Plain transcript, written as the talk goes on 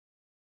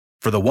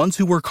For the ones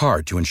who work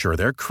hard to ensure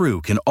their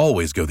crew can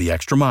always go the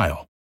extra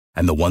mile,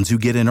 and the ones who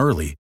get in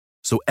early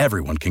so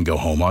everyone can go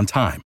home on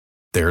time,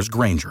 there's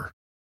Grainger,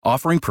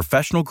 offering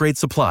professional-grade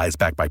supplies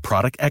backed by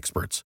product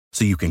experts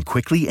so you can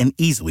quickly and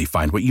easily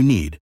find what you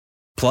need.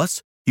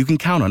 Plus, you can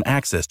count on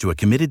access to a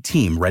committed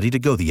team ready to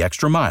go the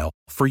extra mile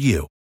for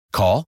you.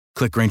 Call,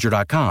 click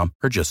Grainger.com,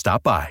 or just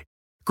stop by.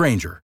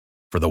 Grainger,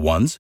 for the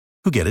ones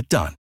who get it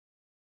done.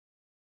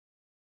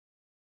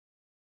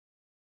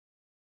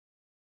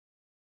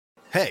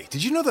 Hey,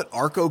 did you know that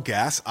Arco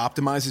Gas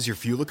optimizes your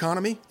fuel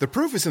economy? The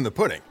proof is in the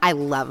pudding. I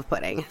love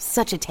pudding.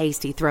 Such a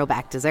tasty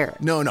throwback dessert.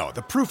 No,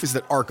 the proof is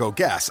that Arco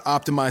Gas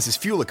optimizes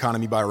fuel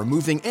economy by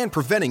removing and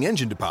preventing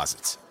engine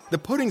deposits. The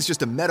pudding's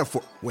just a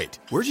metaphor. Wait,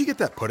 where'd you get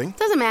that pudding?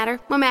 Doesn't matter.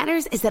 What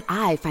matters is that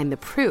I find the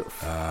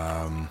proof.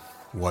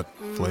 What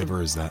flavor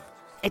is that?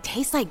 It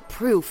tastes like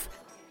proof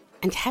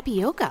and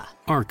tapioca.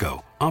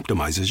 Arco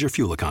optimizes your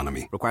fuel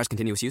economy. Requires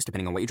continuous use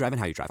depending on what you drive and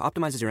how you drive.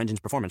 Optimizes your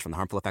engine's performance from the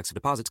harmful effects of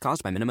deposits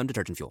caused by minimum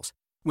detergent fuels.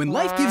 When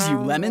life gives you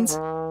lemons,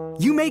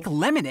 you make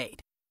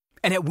lemonade.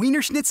 And at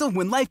Wiener Schnitzel,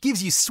 when life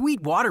gives you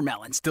sweet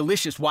watermelons,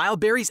 delicious wild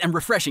berries, and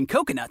refreshing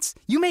coconuts,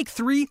 you make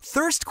 3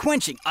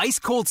 thirst-quenching,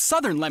 ice-cold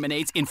southern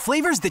lemonades in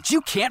flavors that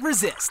you can't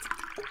resist.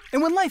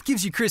 And when life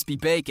gives you crispy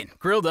bacon,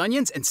 grilled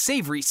onions, and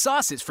savory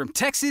sauces from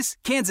Texas,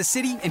 Kansas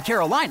City, and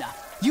Carolina,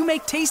 you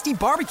make tasty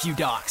barbecue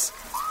dogs.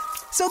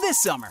 So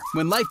this summer,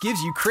 when life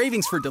gives you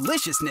cravings for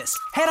deliciousness,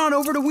 head on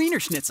over to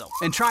Wiener Schnitzel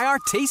and try our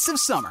Tastes of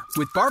Summer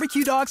with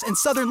barbecue dogs and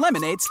southern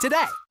lemonades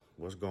today.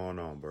 What's going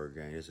on, Bird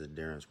Gang? This is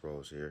Darren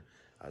Sproles here.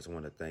 I just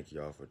want to thank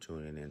y'all for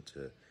tuning in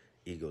to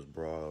Eagles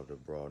Brawl of the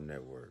Brawl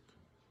Network.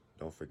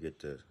 Don't forget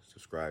to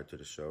subscribe to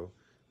the show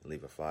and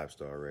leave a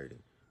 5-star rating.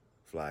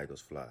 Fly,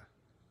 Eagles, fly.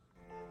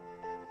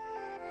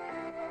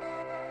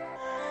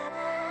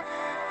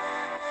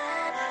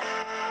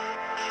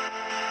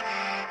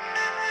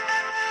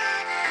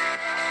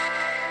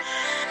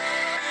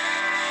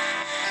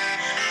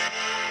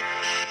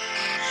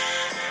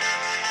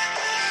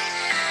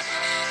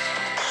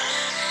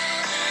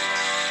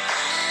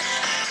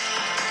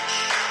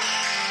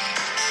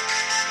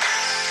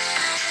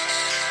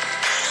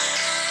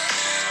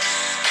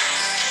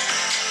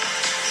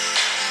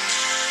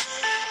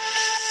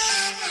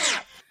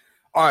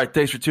 All right,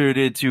 thanks for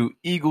tuning in to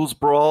Eagles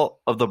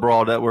Brawl of the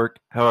Brawl Network.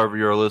 However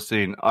you're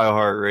listening,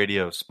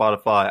 iHeartRadio,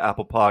 Spotify,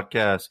 Apple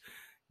Podcasts,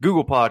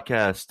 Google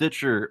Podcasts,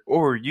 Stitcher,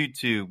 or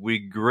YouTube. We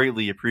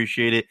greatly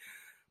appreciate it.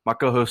 My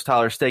co-host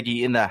Tyler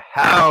Steggy in the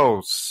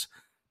house.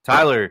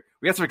 Tyler,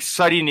 we got some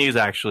exciting news,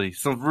 actually.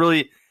 Some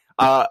really,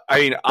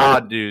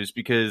 odd news,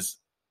 because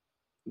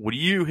when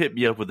you hit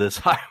me up with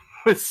this, I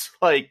was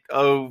like,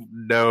 oh,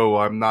 no,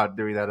 I'm not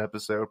doing that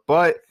episode.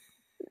 But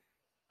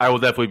I will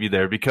definitely be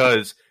there,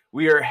 because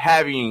we are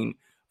having,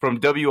 from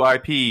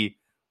WIP,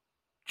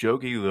 Joe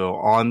Giglio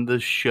on the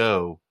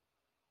show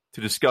to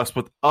discuss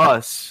with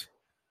us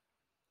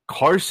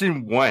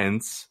Carson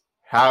Wentz,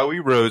 Howie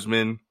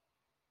Roseman,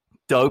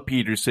 Doug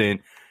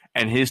Peterson,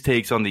 and his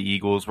takes on the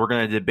Eagles. We're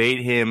going to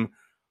debate him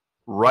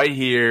right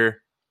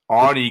here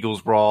on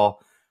Eagles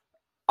Brawl.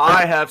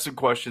 I have some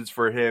questions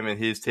for him and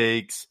his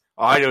takes.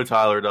 I know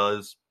Tyler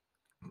does.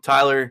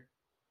 Tyler,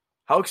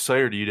 how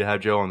excited are you to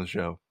have Joe on the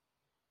show?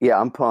 Yeah,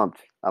 I'm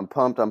pumped. I'm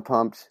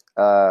pumped.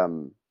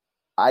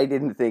 I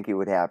didn't think it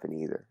would happen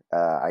either.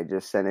 I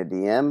just sent a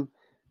DM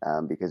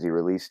because he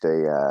released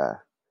a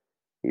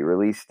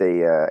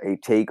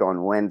take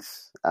on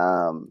Wentz.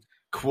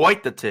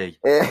 Quite the take.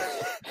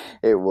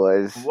 It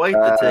was quite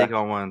the take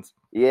on Wentz.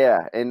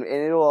 Yeah, and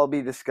it'll all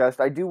be discussed.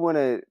 I do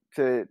want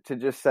to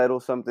just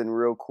settle something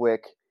real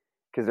quick,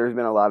 because there's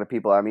been a lot of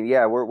people. I mean,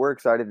 yeah, we're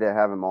excited to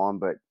have him on,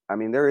 but I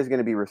mean, there is going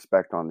to be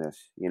respect on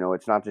this. You know,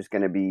 it's not just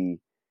going to be,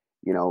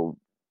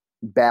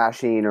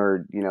 bashing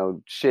or,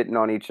 shitting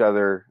on each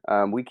other.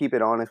 We keep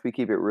it honest. We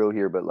keep it real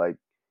here, but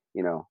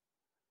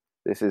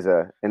this is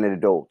an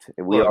adult.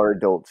 We are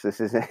adults. This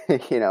is,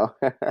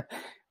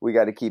 we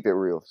got to keep it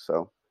real.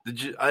 So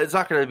it's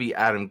not going to be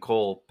Adam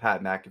Cole,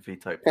 Pat McAfee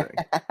type thing.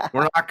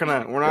 we're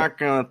not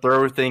gonna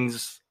throw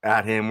things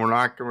at him. We're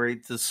not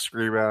going to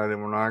scream at him.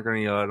 We're not going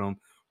to yell at him.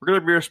 We're going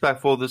to be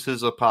respectful. This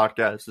is a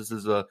podcast. This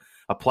is a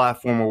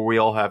platform where we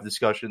all have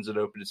discussions and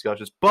open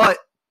discussions. But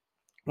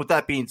with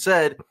that being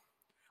said,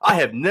 I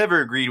have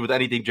never agreed with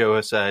anything Joe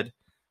has said.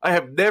 I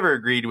have never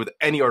agreed with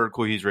any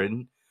article he's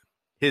written.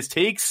 His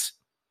takes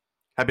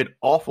have been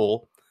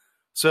awful.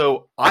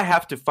 So I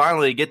have to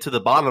finally get to the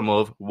bottom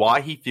of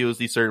why he feels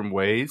these certain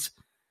ways.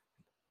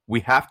 We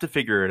have to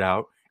figure it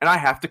out. And I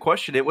have to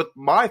question it with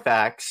my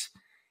facts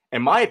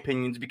and my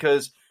opinions,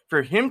 because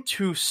for him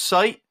to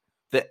cite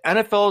the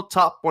NFL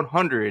top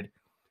 100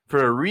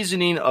 for a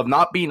reasoning of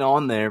not being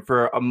on there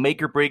for a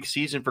make or break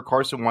season for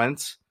Carson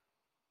Wentz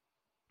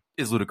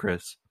is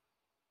ludicrous.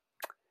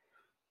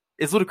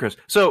 It's ludicrous.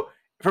 So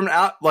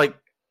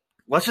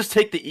let's just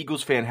take the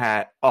Eagles fan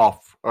hat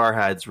off our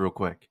heads real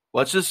quick.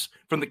 Let's just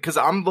because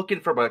I'm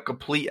looking from a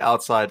complete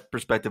outside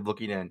perspective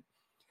looking in.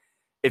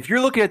 If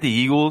you're looking at the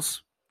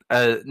Eagles,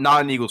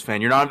 not an Eagles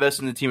fan, you're not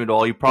invested in the team at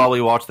all. You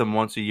probably watch them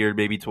once a year,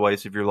 maybe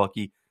twice if you're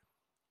lucky.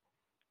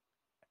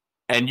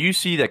 and you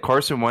see that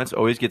Carson Wentz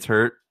always gets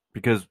hurt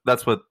because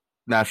that's what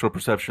national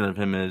perception of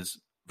him is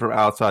from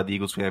outside the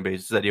Eagles fan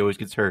base, is that he always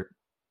gets hurt.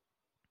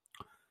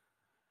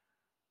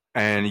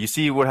 And you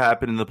see what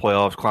happened in the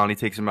playoffs. Clowney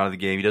takes him out of the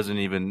game. He doesn't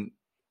even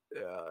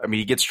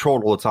he gets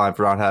trolled all the time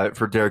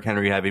for Derrick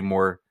Henry having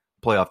more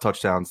playoff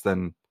touchdowns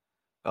than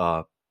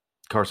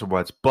Carson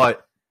Wentz.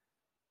 But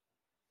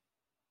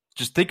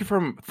just think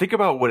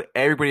about what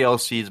everybody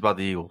else sees about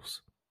the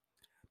Eagles.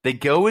 They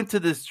go into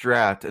this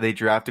draft and they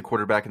draft a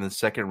quarterback in the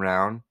second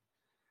round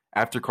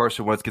after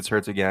Carson Wentz gets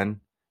hurt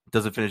again,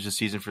 doesn't finish the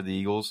season for the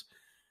Eagles.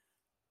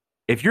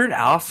 If you're an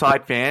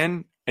outside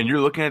fan and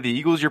you're looking at the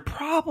Eagles, you're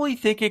probably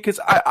thinking, because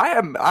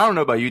I don't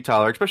know about you,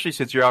 Tyler, especially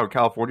since you're out in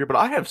California, but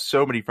I have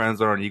so many friends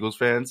that aren't Eagles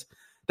fans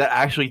that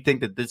actually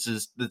think that this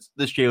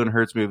Jalen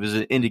Hurts move is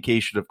an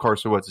indication of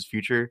Carson Wentz's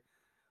future.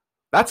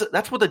 That's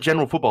what the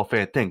general football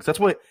fan thinks. That's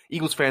what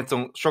Eagles fans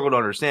don't struggle to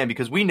understand,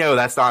 because we know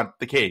that's not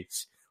the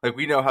case. Like,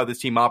 we know how this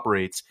team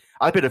operates.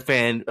 I've been a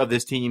fan of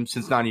this team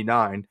since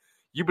 '99.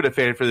 You've been a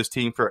fan for this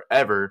team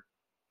forever.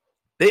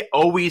 They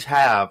always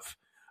have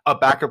a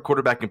backup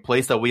quarterback in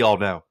place that we all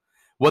know.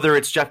 Whether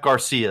it's Jeff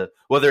Garcia,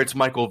 whether it's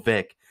Michael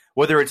Vick,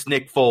 whether it's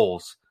Nick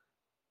Foles.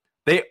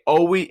 They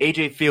always,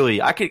 AJ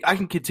Feely. I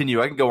can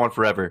continue. I can go on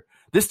forever.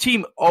 This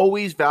team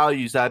always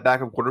values that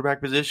backup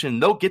quarterback position.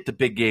 They'll get the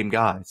big game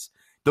guys.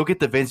 They'll get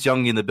the Vince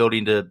Young in the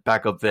building to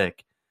back up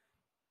Vic.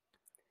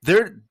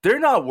 They're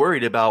not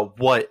worried about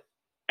what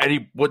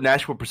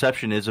national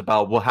perception is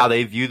about how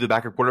they view the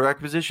backup quarterback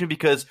position,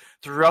 because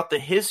throughout the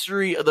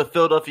history of the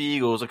Philadelphia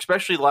Eagles,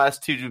 especially the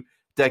last 2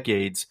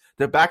 decades,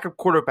 the backup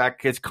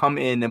quarterback has come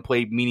in and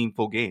played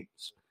meaningful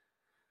games.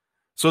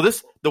 So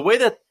the way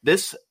that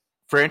this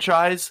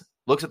franchise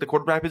looks at the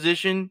quarterback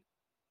position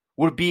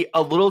would be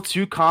a little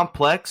too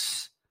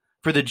complex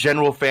for the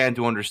general fan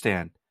to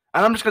understand.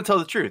 And I'm just going to tell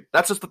the truth.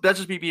 That's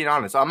just me being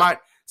honest. I'm not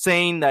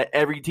saying that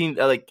every team,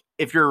 like,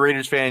 if you're a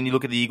Raiders fan and you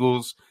look at the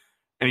Eagles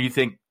and you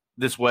think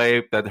this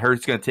way, that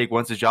Hurts is going to take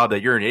Wentz's job,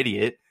 that you're an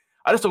idiot.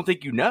 I just don't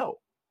think you know.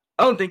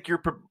 I don't think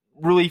you're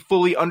really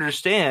fully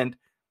understand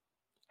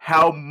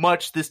how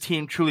much this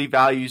team truly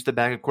values the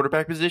backup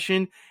quarterback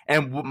position.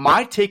 And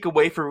my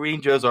takeaway for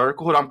reading Joe's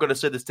article, and I'm going to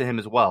say this to him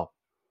as well,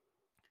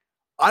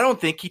 I don't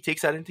think he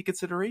takes that into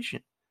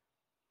consideration.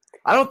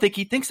 I don't think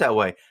he thinks that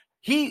way.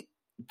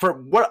 For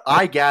what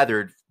I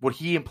gathered, what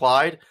he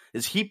implied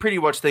is he pretty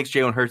much thinks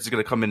Jalen Hurts is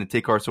going to come in and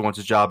take Carson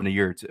Wentz's job in a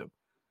year or two.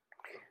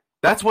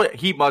 That's what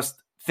he must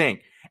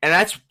think.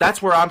 And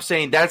that's where I'm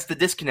saying that's the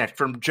disconnect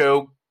from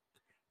Joe,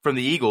 from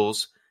the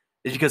Eagles,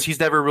 is because he's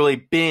never really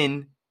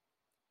been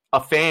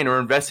a fan or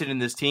invested in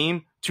this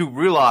team to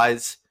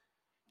realize,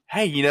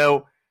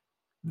 hey,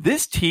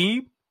 this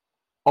team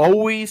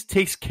always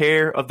takes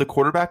care of the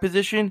quarterback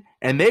position,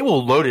 and they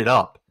will load it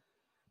up.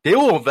 They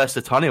will invest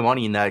a ton of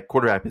money in that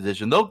quarterback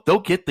position. They'll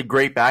get the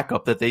great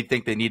backup that they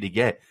think they need to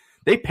get.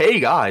 They pay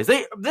guys.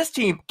 This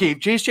team gave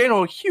Chase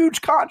Daniel a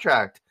huge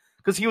contract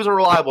because he was a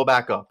reliable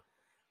backup.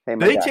 Hey,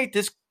 they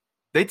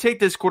take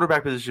this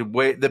quarterback position,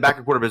 the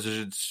backup quarterback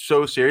position,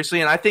 so seriously.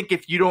 And I think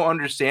if you don't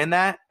understand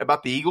that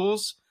about the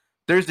Eagles,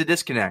 there's the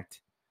disconnect.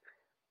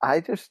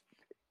 I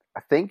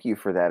thank you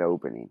for that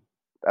opening.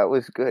 That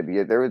was good.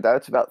 Yeah,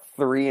 that's about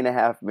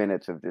 3.5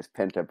 minutes of this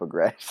pent-up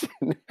aggression.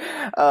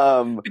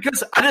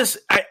 Because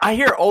I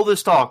hear all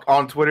this talk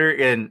on Twitter,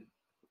 and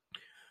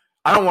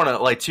I don't want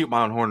to toot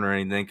my own horn or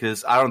anything,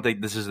 because I don't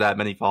think this is that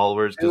many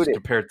followers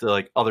compared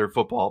to other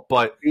football.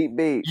 But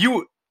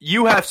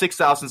you have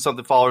 6,000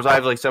 something followers. I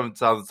have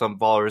 7,000 something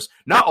followers.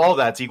 Not all of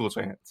that's Eagles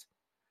fans.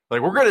 We're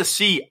going to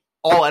see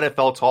all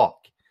NFL talk.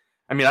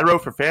 I mean, I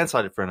wrote for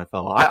Fansided for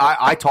NFL.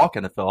 I talk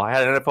NFL. I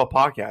had an NFL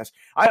podcast.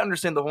 I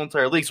understand the whole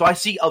entire league, so I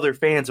see other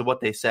fans and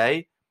what they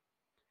say.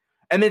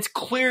 And it's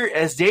clear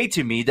as day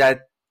to me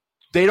that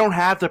they don't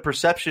have the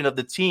perception of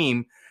the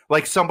team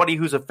like somebody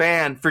who's a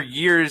fan for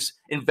years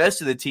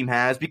invested in the team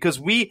has,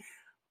 because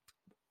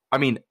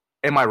am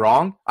I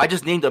wrong? I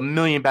just named 1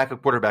 million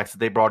backup quarterbacks that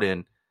they brought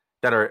in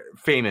that are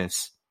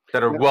famous,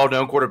 that are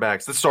well-known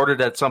quarterbacks that started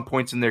at some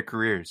points in their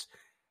careers.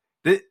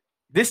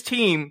 This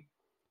team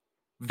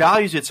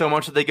values it so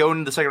much that they go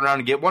into the second round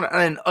and get one.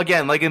 And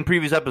again, like in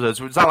previous episodes,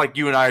 it's not like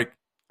you and I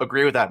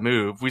agree with that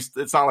move.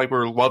 It's not like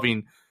we're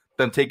loving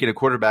them taking a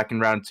quarterback in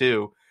round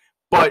 2.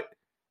 But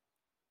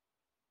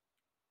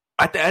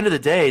at the end of the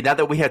day, now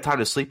that we had time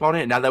to sleep on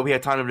it, now that we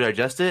had time to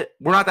digest it,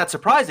 we're not that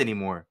surprised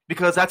anymore,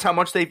 because that's how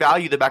much they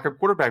value the backup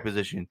quarterback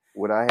position.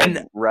 Would I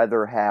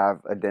rather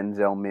have a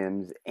Denzel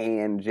Mims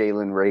and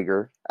Jalen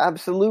Reagor?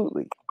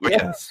 Absolutely.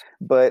 Yes.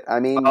 But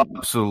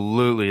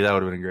absolutely, that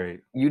would have been great.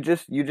 You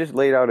just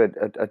laid out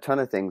a ton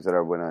of things that I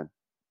want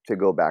to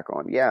go back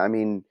on. Yeah,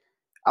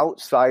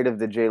 outside of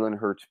the Jalen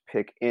Hurts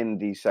pick in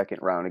the second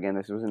round, again,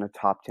 this wasn't a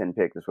top 10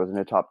 pick. This wasn't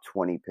a top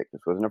 20 pick.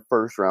 This wasn't a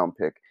first round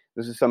pick.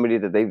 This is somebody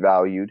that they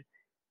valued.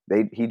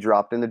 He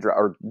dropped in the draft,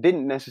 or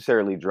didn't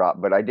necessarily drop,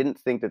 but I didn't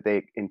think that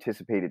they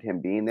anticipated him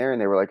being there.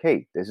 And they were like,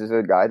 hey, this is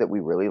a guy that we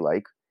really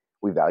like.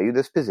 We value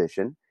this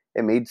position.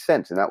 It made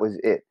sense, and that was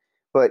it.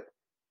 But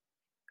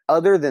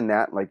other than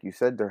that, like you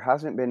said, there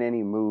hasn't been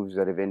any moves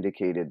that have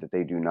indicated that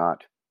they do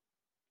not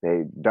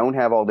They don't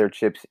have all their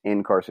chips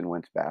in Carson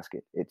Wentz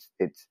basket. It's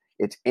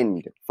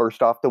in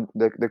first off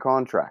the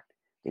contract.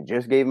 They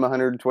just gave him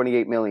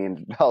 $128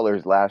 million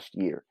last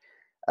year.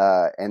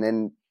 And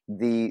then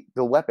the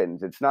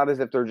weapons. It's not as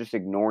if they're just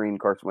ignoring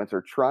Carson Wentz.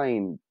 They're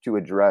trying to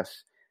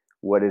address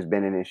what has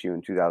been an issue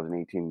in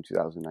 2018 and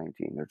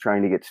 2019. They're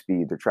trying to get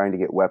speed. They're trying to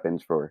get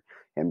weapons for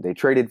him. They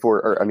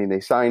they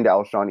signed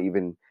Alshon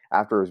even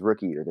after his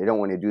rookie year. They don't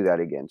want to do that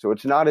again. So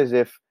it's not as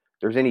if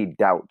there's any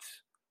doubts.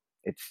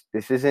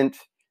 This isn't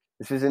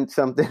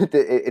something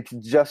it's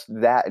just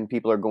that, and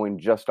people are going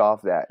just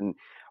off that. And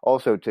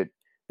also to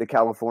the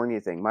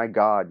California thing, my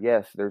God,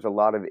 yes, there's a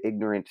lot of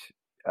ignorant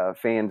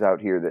fans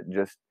out here that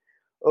just,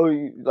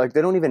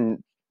 they don't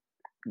even,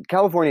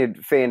 California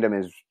fandom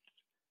is,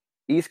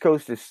 East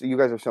Coast is, you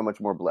guys are so much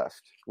more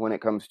blessed when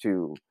it comes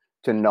to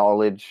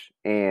knowledge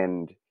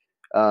and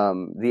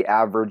the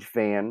average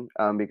fan,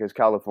 because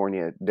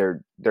California,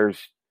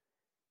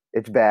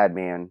 it's bad,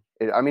 man.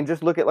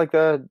 Just look at like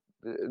the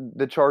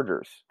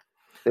Chargers.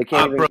 They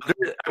can't.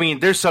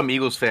 There's some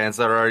Eagles fans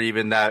that aren't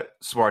even that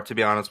smart, to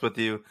be honest with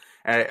you.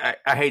 I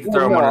hate to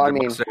throw them under the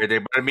bus and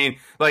everything,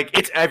 but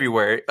it's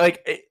everywhere.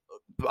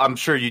 I'm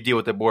sure you deal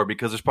with it more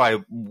because there's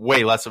probably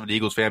way less of an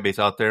Eagles fan base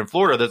out there. In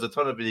Florida, there's a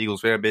ton of an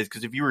Eagles fan base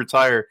because if you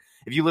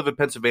live in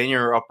Pennsylvania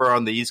or up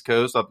on the East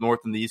Coast, up north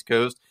on the East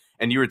Coast,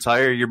 and you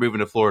retire, you're moving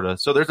to Florida.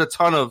 So there's a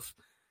ton of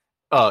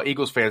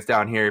Eagles fans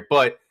down here.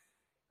 But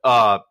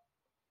there's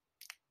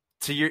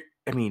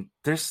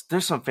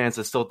some fans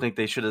that still think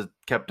they should have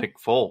kept Nick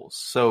Foles.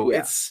 So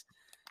it's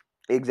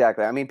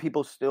exactly.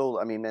 People still.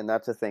 And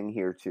that's a thing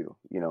here too.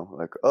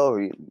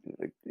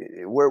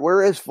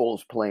 Where is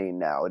Foles playing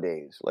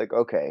nowadays?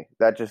 Okay,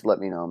 that just let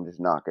me know I'm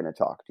just not going to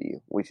talk to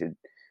you. We should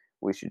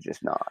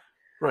just not.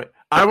 Right.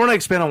 I want to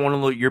expand on one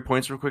of your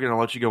points real quick, and I'll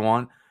let you go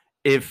on.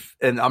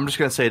 And I'm just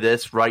going to say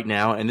this right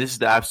now, and this is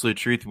the absolute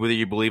truth, whether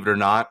you believe it or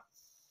not,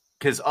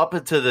 because up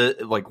until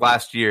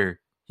last year,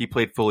 he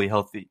played fully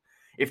healthy.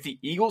 If the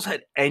Eagles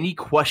had any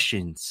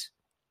questions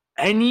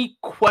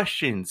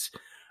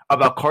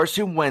about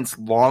Carson Wentz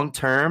long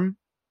term,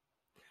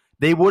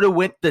 they would have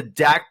went the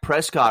Dak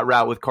Prescott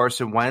route with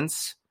Carson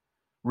Wentz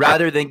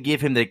rather than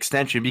give him the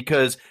extension.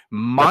 Because,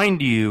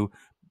 mind you,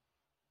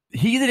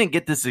 he didn't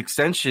get this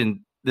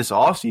extension this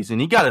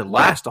offseason. He got it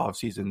last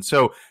offseason.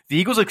 So the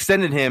Eagles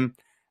extended him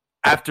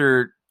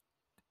after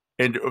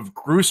a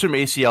gruesome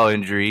ACL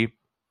injury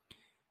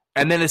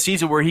and then a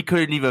season where he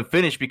couldn't even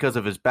finish because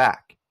of his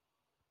back.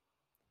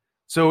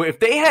 So if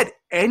they had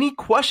any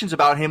questions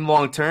about him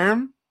long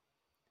term,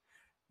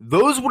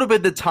 those would have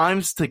been the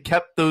times to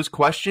kept those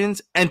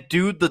questions and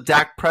do the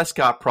Dak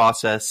Prescott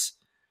process.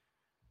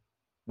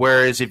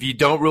 Whereas if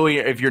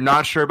you're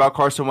not sure about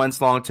Carson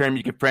Wentz long term,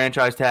 you can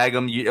franchise tag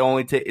him.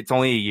 It's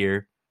only a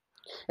year.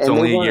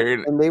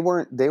 And they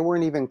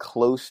weren't even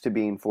close to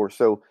being forced.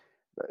 So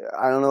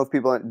I don't know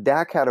if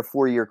Dak had a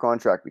 4-year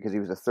contract because he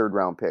was a 3rd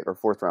round pick or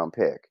 4th round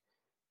pick.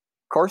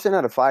 Carson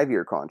had a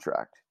 5-year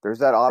contract. There's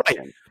that option.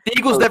 Right. The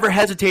Eagles never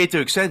hesitated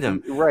to extend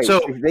him. Right.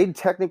 So they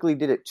technically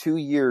did it 2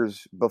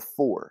 years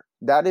before.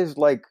 That is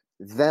like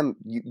them.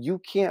 You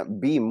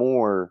can't be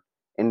more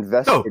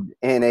invested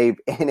in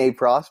a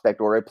prospect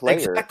or a player.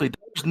 Exactly.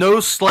 There's no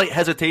slight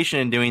hesitation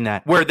in doing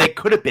that where they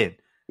could have been.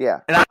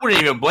 Yeah. And I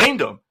wouldn't even blame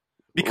them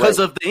because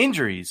of the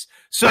injuries.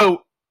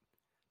 So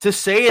to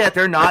say that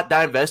they're not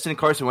that invested in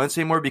Carson Wentz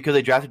anymore because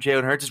they drafted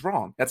Jalen Hurts is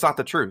wrong. That's not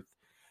the truth.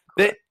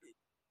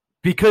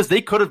 Because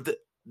they could have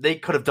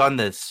done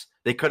this.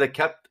 They would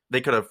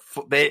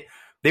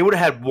have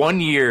had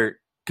 1 year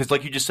because,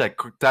 like you just said,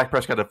 Dak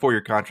Prescott had a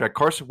 4-year contract.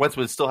 Carson Wentz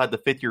would still have the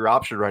 5th-year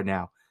option right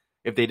now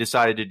if they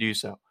decided to do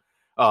so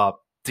to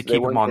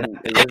keep him on.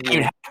 They didn't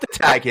even have to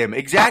tag him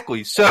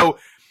exactly. So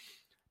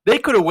they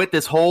could have went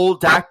this whole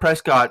Dak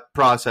Prescott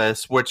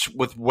process, which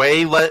with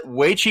way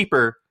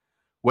cheaper,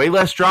 way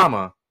less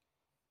drama.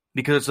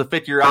 Because it's a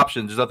 5th-year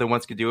option, there's nothing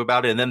Wentz could do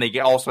about it, and then they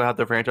also have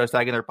the franchise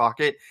tag in their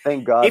pocket.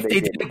 Thank God. If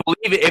they didn't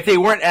believe it, if they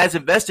weren't as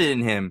invested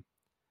in him,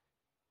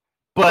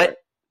 but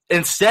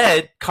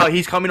instead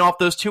he's coming off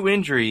those 2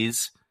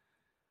 injuries.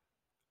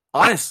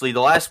 Honestly, the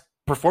last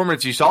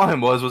performance you saw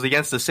him was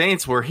against the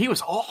Saints, where he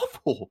was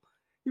awful.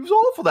 He was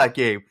awful that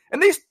game,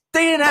 and they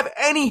didn't have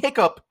any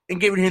hiccup in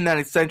giving him that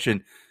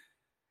extension.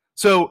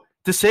 So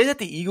to say that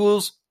the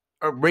Eagles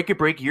are make or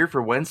break year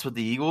for Wentz with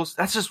the Eagles,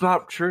 that's just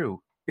not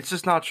true. It's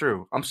just not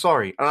true. I'm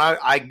sorry. And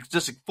I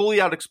just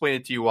fully out explain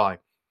it to you why.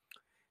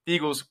 The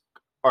Eagles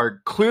are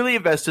clearly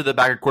invested in the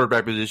backup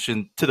quarterback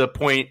position to the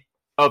point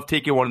of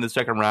taking one in the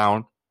 2nd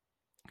round.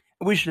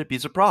 And we shouldn't be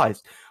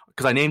surprised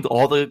because I named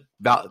all the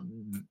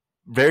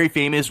very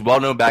famous,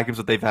 well-known backups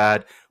that they've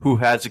had who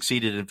had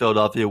succeeded in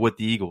Philadelphia with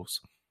the Eagles.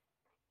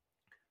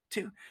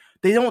 2,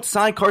 they don't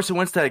sign Carson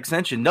Wentz that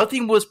extension.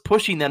 Nothing was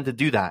pushing them to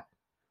do that.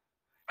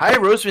 Howie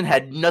Roseman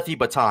had nothing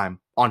but time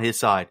on his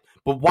side.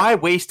 But why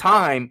waste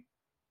time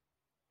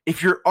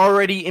if you're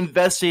already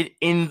invested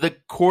in the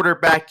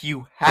quarterback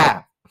you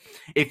have?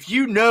 If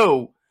you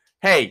know,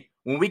 hey,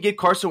 when we get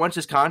Carson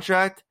Wentz's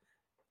contract,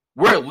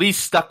 we're at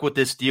least stuck with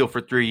this deal for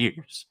 3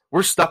 years.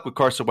 We're stuck with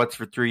Carson Wentz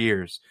for 3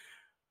 years.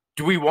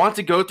 do we want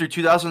to go through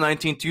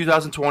 2019,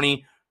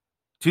 2020,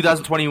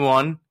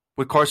 2021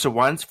 with Carson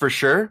Wentz for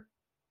sure?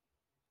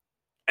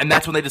 And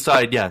that's when they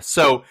decided yes.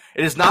 So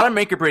it is not a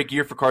make or break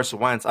year for Carson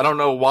Wentz. I don't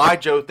know why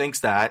Joe thinks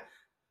that.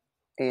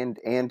 And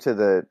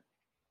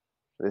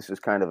this is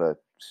kind of a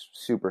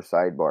super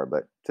sidebar,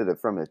 but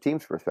from the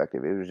team's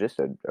perspective, it was just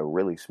a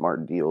really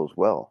smart deal as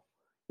well.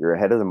 You're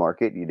ahead of the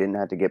market. You didn't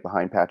have to get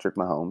behind Patrick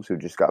Mahomes, who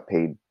just got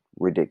paid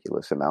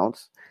ridiculous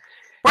amounts.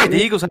 Right,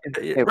 the Eagles.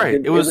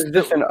 It was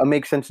just a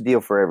make sense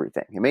deal for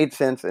everything. It made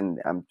sense, and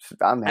I'm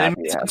happy. And it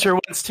makes sense for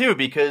Wentz too,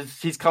 because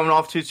he's coming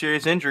off 2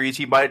 serious injuries.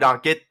 He might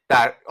not get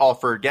that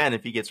offer again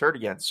if he gets hurt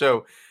again.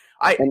 So,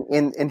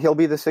 and he'll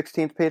be the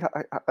 16th paid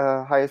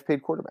highest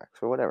paid quarterback.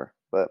 So whatever.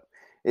 But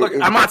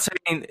I'm not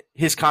saying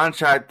his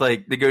contract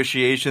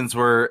negotiations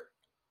were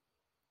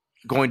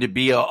going to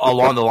be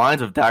along the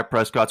lines of Dak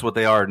Prescott's what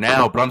they are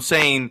now, but I'm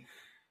saying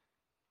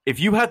if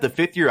you had the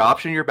 5th-year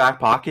option in your back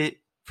pocket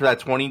for that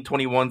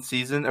 2021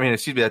 season, that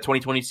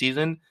 2020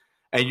 season,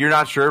 and you're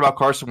not sure about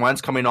Carson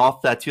Wentz coming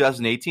off that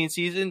 2018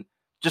 season,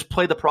 just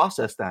play the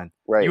process then.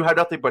 Right. You had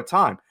nothing but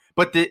time.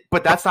 But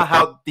that's not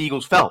how the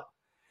Eagles felt.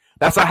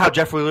 That's not how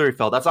Jeffrey Lurie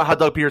felt. That's not how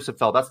Doug Peterson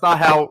felt. That's not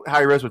how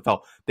Harry Roseman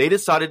felt. They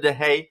decided to,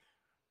 hey,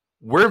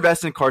 we're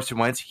investing in Carson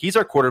Wentz. He's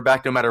our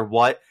quarterback no matter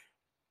what.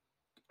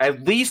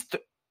 At least,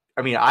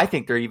 I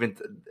think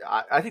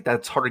I think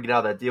that's hard to get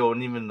out of that deal,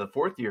 and even in the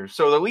 4th year.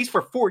 So at least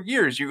for 4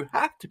 years, you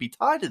have to be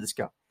tied to this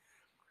guy.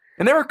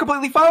 And they were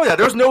completely fine with that.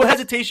 There was no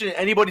hesitation in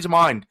anybody's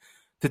mind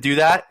to do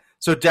that.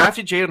 So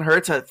drafting Jalen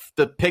Hurts at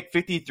the pick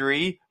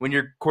 53 when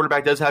your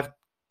quarterback does have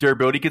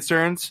durability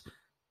concerns,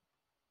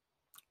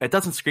 it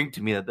doesn't scream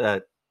to me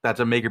that that's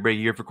a make or break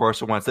year for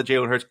Carson Wentz, that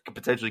Jalen Hurts could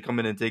potentially come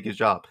in and take his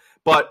job.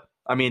 But,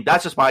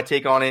 that's just my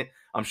take on it.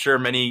 I'm sure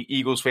many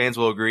Eagles fans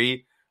will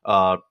agree.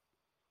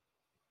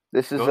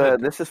 This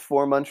is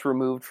 4 months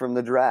removed from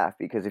the draft,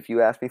 because if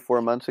you asked me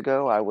 4 months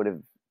ago, I would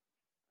have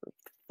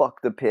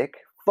fuck the pick.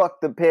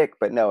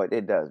 But no,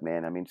 it does,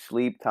 man.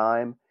 Sleep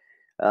time.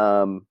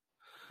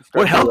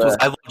 What helped was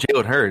I love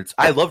Jalen Hurts.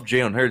 I love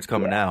Jalen Hurts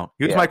coming out.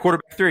 He was my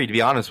quarterback 3, to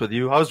be honest with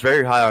you. I was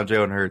very high on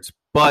Jalen Hurts,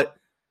 but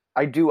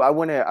I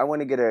want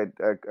to get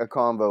a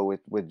convo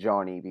with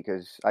Johnny,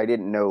 because I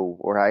didn't know,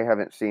 or I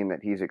haven't seen that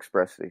he's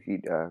expressed that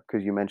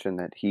because you mentioned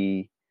that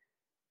he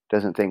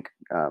doesn't think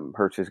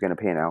Hurts is going to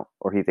pan out,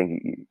 or did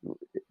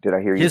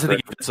I hear you? He doesn't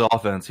think he fits the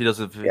offense. He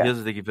doesn't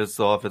think he fits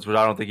the offense, but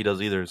I don't think he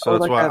does either. So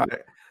that's why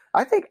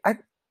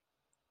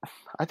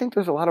I think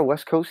there's a lot of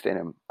West Coast in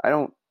him.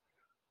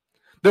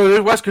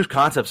 There's West Coast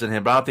concepts in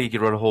him, but I don't think he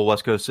could run a whole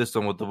West Coast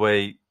system with the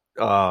way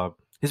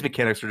his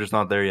mechanics are just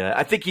not there yet.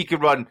 I think he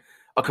could run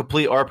a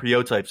complete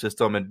RPO type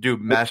system and do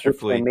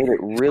masterfully. They made it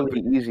really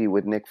easy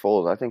with Nick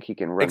Foles. I think he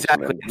can run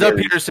exactly. Doug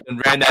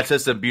Peterson ran that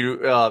system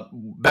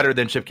better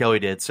than Chip Kelly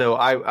did, so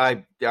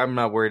I'm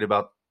not worried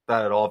about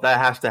that at all. If that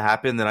has to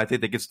happen, then I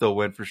think they could still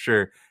win for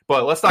sure.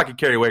 But let's not get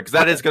carried away, because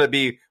that is going to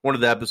be one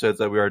of the episodes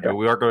that we are doing.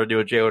 We are going to do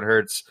a Jalen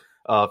Hurts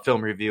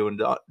film review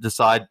and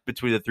decide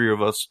between the 3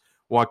 of us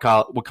what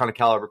kind of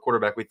caliber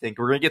quarterback we think.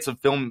 We're going to get some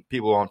film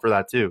people on for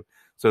that too.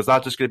 So it's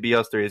not just going to be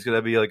us 3. It's going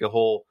to be like a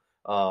whole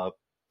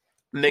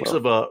mix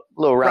of a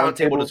little round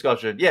table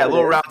discussion. Yeah, a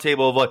little round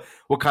table of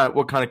what kind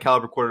of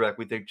caliber quarterback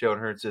we think Jalen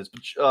Hurts is.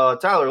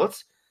 But Tyler,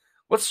 let's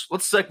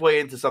segue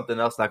into something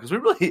else now, because we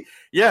really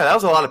that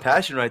was a lot of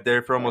passion right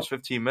there for almost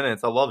 15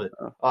 minutes. I love it.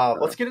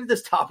 Let's get into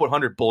this top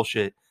 100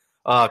 bullshit.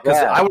 Because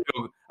I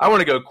want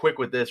to go quick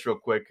with this real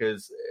quick,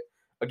 because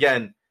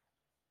again,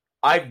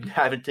 I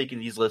haven't taken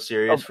these lists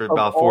serious for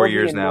about 4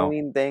 years now.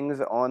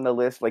 Things on the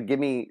list, give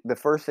me the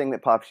first thing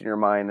that pops in your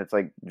mind. That's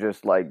the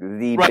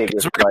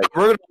biggest.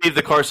 We're going to leave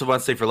the Carson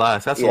Wentz thing for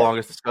last. That's the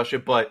longest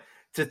discussion. But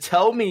to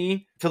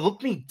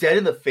look me dead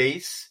in the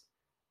face,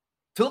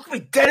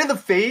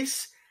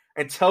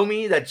 and tell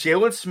me that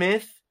Jalen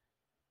Smith,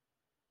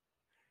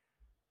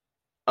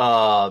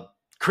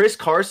 Chris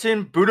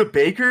Carson, Budda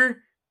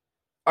Baker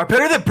are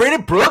better than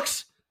Brandon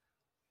Brooks?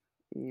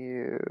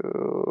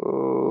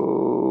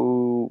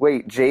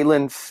 Wait,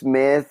 Jalen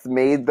Smith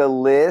made the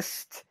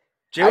list?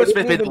 Jalen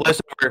Smith made the list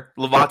over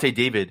Levante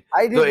David.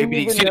 I didn't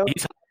even know.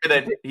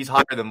 He's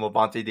higher than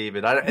Levante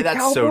David.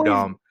 That's so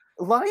dumb.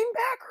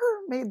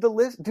 Linebacker made the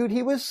list? Dude,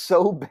 he was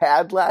so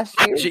bad last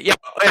year.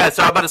 Yeah,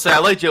 so I'm about to say I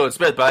like Jalen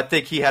Smith, but I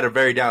think he had a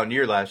very down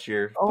year last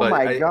year. Oh,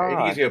 my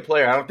God. He's a good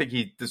player. I don't think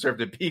he deserved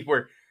to be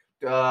where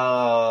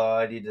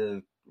I need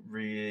to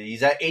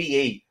he's at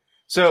 88.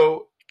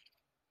 So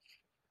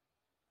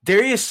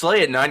Darius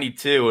Slay at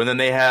 92, and then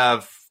they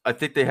have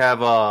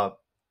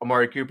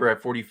Amari Cooper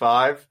at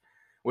 45,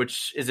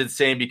 which is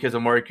insane because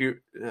Amari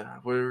Cooper.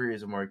 Where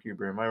is Amari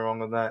Cooper? Am I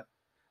wrong on that?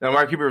 No,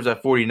 Amari Cooper was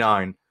at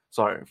 49.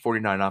 Sorry,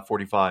 49, not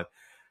 45.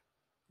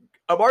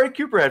 Amari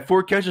Cooper had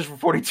 4 catches for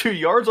 42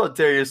 yards on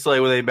Darius Slay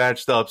when they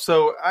matched up.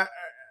 So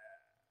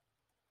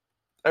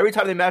every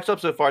time they matched up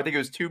so far, I think it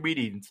was 2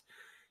 meetings.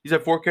 He's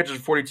had 4 catches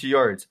for 42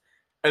 yards.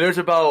 And there's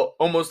about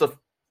almost a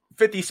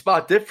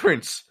 50-spot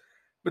difference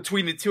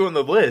between the two on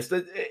the list.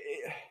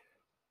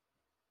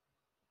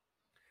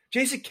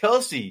 Jason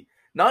Kelce,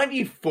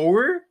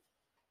 94?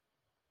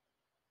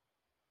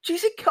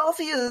 Jason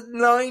Kelsey is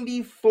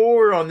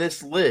 94 on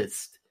this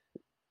list.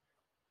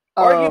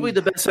 Arguably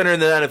the best center in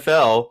the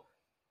NFL.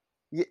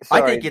 Yeah,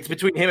 I think it's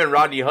between him and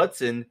Rodney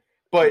Hudson.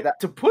 But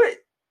to put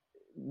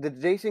the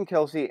Jason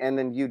Kelsey, and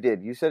then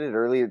you said it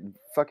earlier,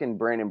 fucking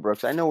Brandon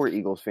Brooks. I know we're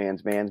Eagles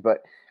fans, man,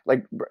 but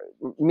like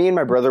me and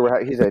my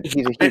brother, he's a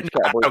huge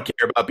Cowboy. I don't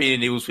care about being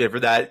an Eagles fan for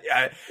that.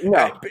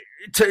 No.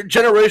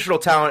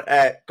 Generational talent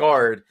at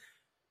guard,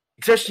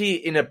 especially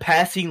in a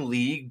passing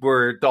league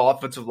where the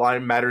offensive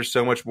line matters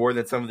so much more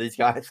than some of these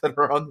guys that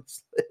are on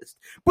this list.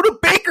 Buda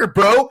Baker,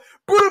 bro.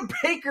 Buda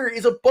Baker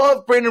is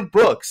above Brandon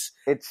Brooks.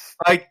 It's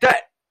like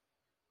that.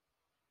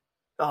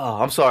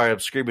 Oh, I'm sorry, I'm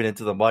screaming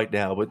into the mic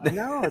now, but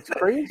no, it's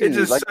crazy. It's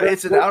just like,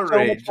 it's an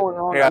outrage.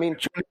 So yeah, I mean,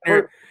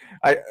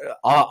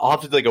 I'll have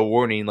to do like a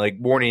warning,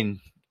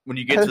 when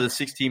you get to the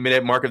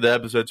 16-minute mark of the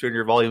episode, turn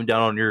your volume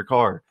down on your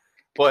car.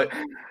 But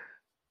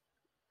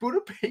Buda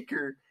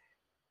Baker,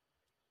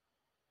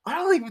 I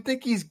don't even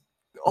think he's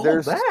all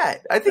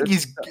that. I think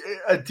he's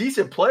a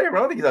decent player, but I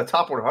don't think he's a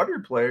top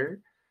 100 player.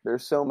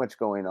 There's so much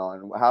going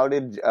on. How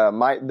did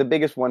the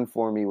biggest one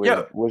for me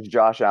was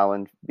Josh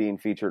Allen being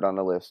featured on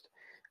the list.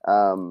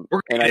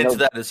 We're gonna get into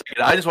that in a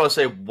second. I just want to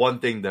say one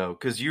thing though,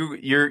 because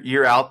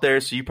you're out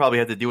there, so you probably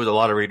have to deal with a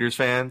lot of Raiders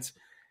fans.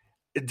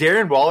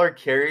 Darren Waller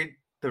carried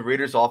the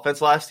Raiders offense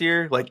last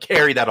year.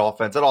 Carry that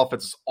offense. That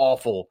offense is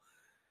awful.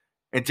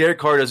 And Derek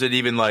Carr doesn't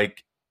even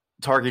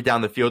target down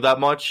the field that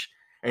much.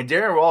 And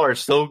Darren Waller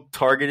still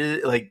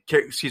targeted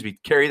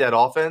carry that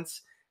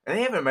offense. And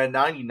they have him at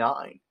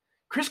 99.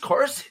 Chris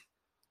Carson.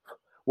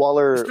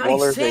 Waller's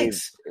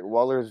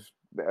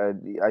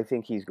I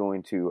think he's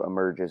going to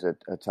emerge as a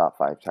top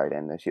 5 tight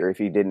end this year if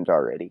he didn't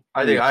already.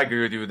 I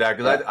agree with you with that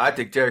because I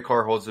think Derek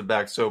Carr holds him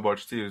back so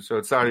much too. So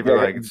it's not even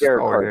it's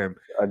Derek all him.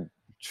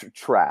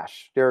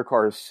 Trash. Derek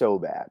Carr is so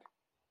bad.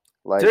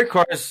 Derek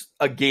Carr is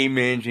a game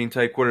managing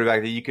type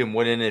quarterback that you can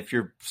win in if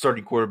your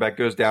starting quarterback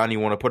goes down. You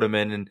want to put him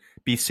in and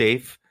be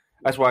safe.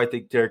 That's why I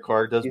think Derek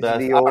Carr does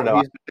best. I don't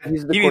know.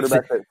 He's the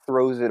quarterback that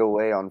throws it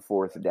away on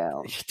 4th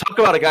down. Talk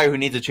about a guy who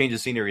needs to change the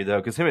scenery though,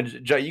 because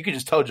you can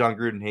just tell John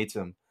Gruden hates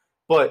him.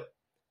 But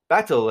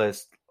back to the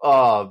list.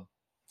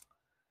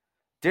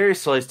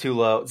 Darius Slay's too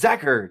low.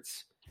 Zach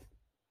Ertz.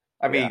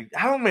 I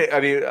don't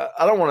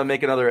want to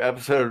make another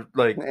episode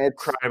crying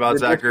about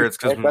Zach Ertz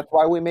because that's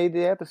why we made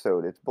the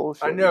episode. It's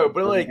bullshit. I know,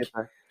 but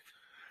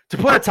to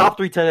put a top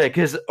 3 tight end,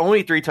 because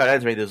only 3 tight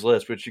ends made this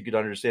list, which you could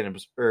understand. It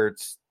was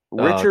Ertz,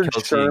 Richard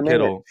Kelsey,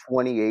 Sherman at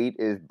 28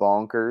 is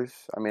bonkers.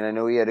 I mean, I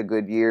know he had a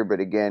good year,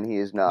 but again, he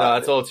is not. No,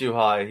 it's all too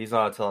high. He's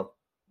not a top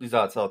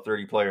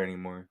 30 player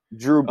anymore.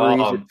 Drew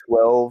Brees at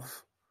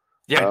 12.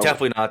 Yeah,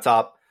 definitely not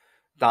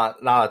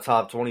a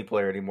top 20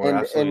 player anymore.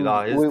 Absolutely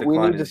not. We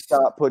need to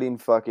stop putting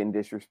fucking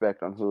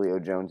disrespect on Julio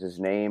Jones'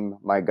 name.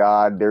 My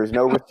God, there's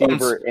no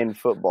receiver in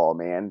football,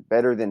 man,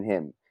 better than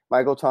him.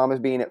 Michael Thomas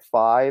being at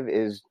 5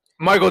 is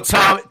Michael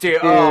Thomas. Dude,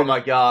 oh my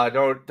God,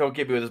 don't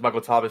get me with this Michael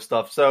Thomas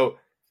stuff. So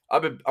a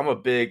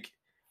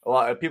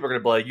lot of people are gonna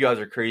be like, you guys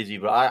are crazy,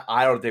 but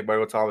I don't think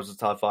Michael Thomas is a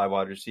top 5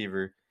 wide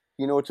receiver.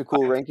 You know what's a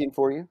cool ranking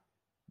for you?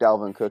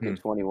 Dalvin Cook at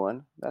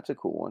 21. That's a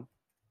cool one.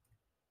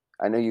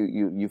 I know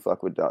you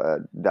fuck with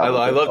Dalvin.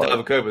 I love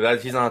Dalvin Cook,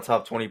 but he's not a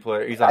top 20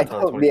 player. He's not a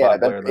top 25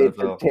 player in the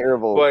NFL. It's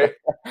terrible. But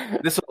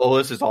this whole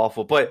list is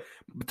awful. But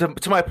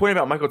to my point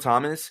about Michael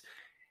Thomas,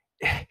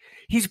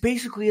 he's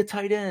basically a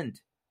tight end.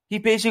 He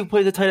basically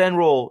played the tight end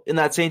role in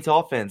that Saints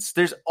offense.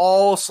 There's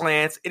all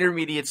slants,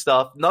 intermediate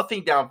stuff,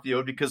 nothing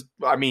downfield because,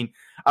 I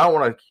don't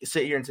want to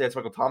sit here and say it's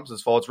Michael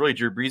Thomas's fault. It's really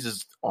Drew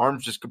Brees'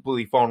 arms just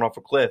completely falling off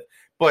a cliff.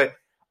 But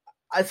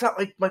it's not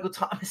like Michael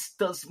Thomas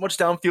does much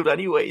downfield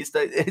anyways.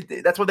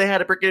 That's what they had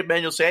to bring in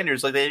Emmanuel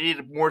Sanders. They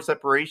needed more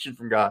separation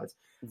from guys.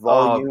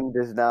 Volume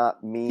does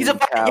not mean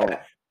talent.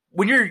 Yeah.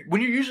 When you're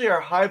usually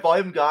our high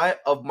volume guy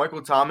of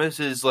Michael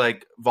Thomas's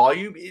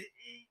volume,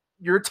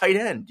 you're a tight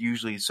end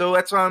usually. So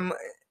that's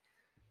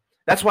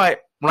why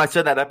when I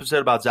said that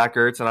episode about Zach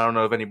Ertz, and I don't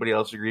know if anybody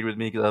else agreed with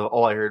me because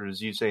all I heard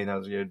was you saying that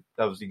was good.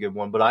 That was a good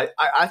one. But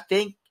I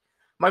think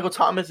Michael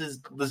Thomas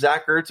is the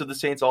Zach Ertz of the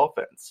Saints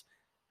offense.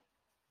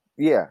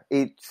 Yeah,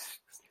 it's.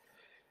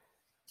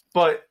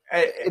 But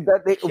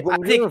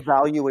when you're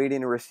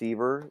evaluating a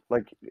receiver,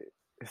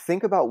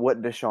 think about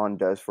what Deshaun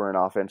does for an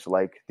offense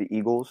like the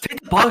Eagles.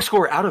 Take the box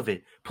score out of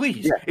it,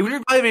 please. Yeah. If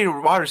you're evaluating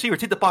a wide receiver,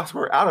 take the box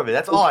score out of it.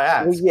 That's all I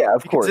ask. Well, yeah,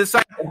 of course.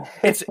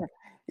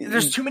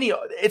 There's too many.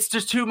 It's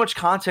just too much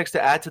context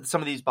to add to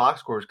some of these box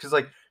scores because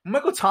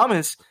Michael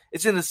Thomas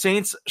is in the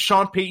Saints,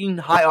 Sean Payton,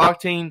 high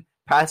octane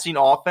passing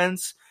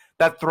offense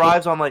that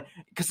thrives on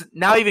because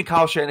now even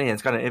Kyle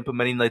Shanahan's kind of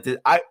implementing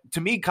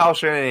to me Kyle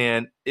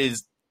Shanahan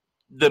is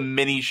the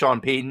mini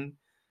Sean Payton.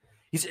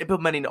 He's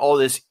implementing all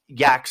this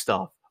yak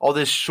stuff, all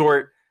this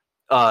short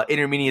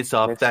intermediate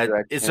stuff that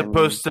is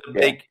supposed to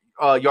make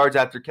yards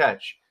after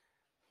catch,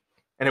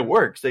 and it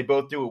works. They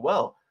both do it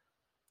well.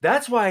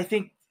 That's why I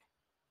think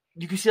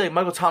you can see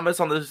Michael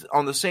Thomas on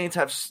the Saints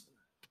have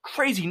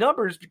crazy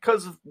numbers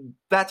because of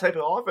that type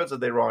of offense that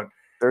they run.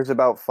 There's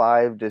about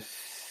 5 to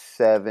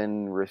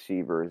 7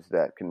 receivers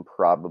that can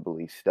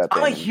probably step in.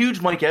 I'm a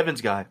huge Mike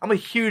Evans guy. I'm a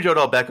huge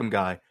Odell Beckham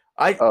guy.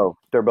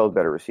 They're both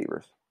better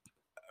receivers.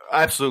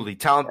 Absolutely.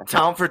 Talent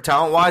for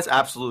talent-wise,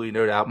 absolutely,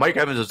 no doubt. Mike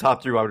Evans is a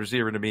top 3 wide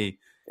receiver to me,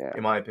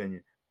 in my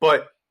opinion.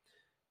 But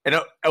and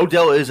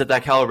Odell is at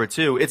that caliber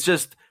too. It's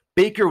just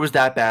Baker was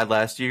that bad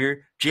last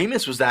year.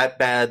 Jameis was that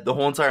bad the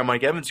whole entire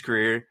Mike Evans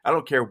career. I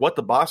don't care what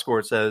the box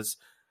score says.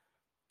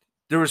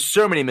 There were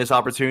so many missed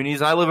opportunities.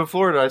 And I live in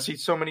Florida. I see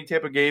so many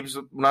Tampa games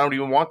when I don't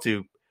even want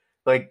to.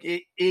 Like,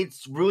 it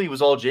really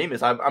was all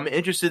Jameis. I'm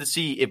interested to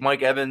see if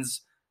Mike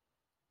Evans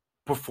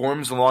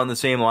performs along the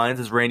same lines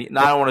as Randy.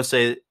 Now, I don't want to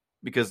say it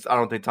because I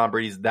don't think Tom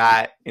Brady's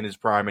that in his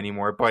prime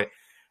anymore, but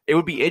it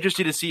would be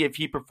interesting to see if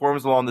he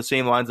performs along the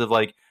same lines of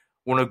like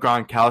one of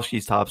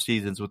Gronkowski's top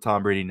seasons with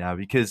Tom Brady now,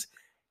 because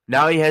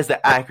now he has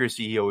the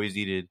accuracy he always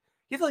needed.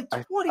 He had like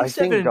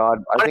 27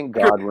 I think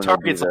Godwin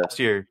targets last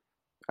year.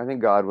 I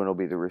think Godwin will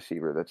be the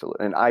receiver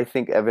and I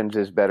think Evans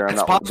is better.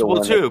 It's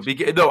possible too.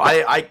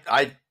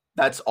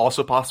 That's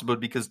also possible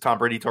because Tom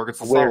Brady targets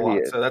the slot a lot.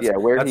 So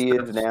he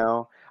is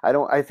now.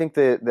 I think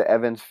the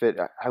Evans fit.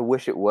 I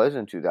wish it was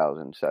in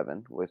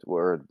 2007 with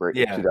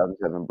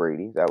 2007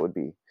 Brady. That would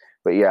be.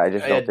 But I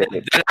just don't think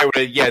then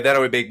I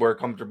would be more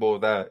comfortable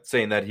with that,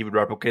 saying that he would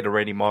replicate a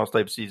Randy Moss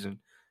type season.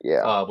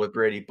 With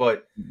Brady,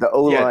 but the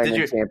O line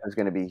in Tampa is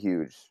going to be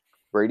huge.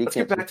 Brady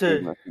can't get back to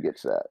unless he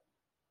gets that.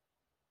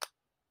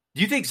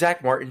 Do you think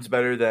Zach Martin's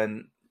better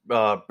than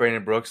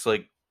Brandon Brooks?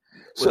 Like,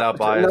 without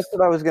bias, that's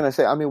what I was going to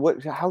say. I mean,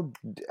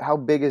 how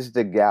big is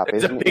the gap?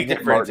 It's a big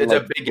difference. It's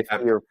a big gap.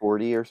 50 or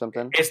 40 or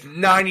something. It's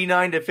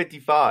 99 to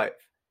 55.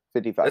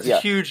 55. That's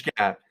a huge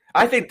gap.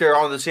 I think they're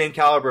on the same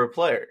caliber of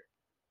player.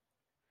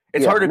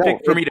 It's hard to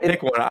pick for me to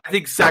pick one. I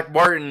think Zach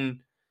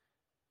Martin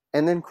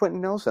and then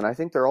Quentin Nelson. I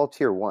think they're all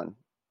tier 1.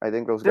 I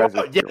think those guys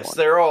are tier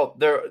 1.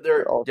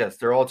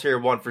 They're all tier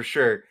 1 for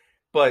sure.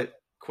 But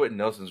Quentin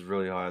Nelson's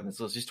really high on this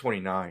list. He's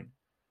 29.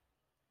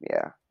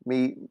 Yeah.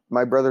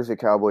 My brother's a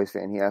Cowboys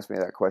fan. He asked me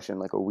that question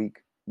like a week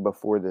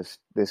before this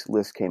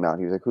list came out.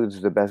 He was like, "Who's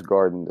the best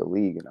guard in the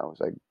league?" And I was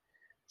like,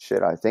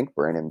 "Shit, I think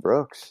Brandon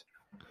Brooks."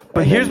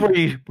 But here's where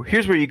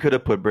you could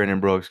have put Brandon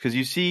Brooks, because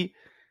you see,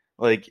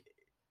 like,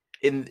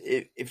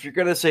 if you're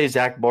gonna say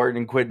Zach Martin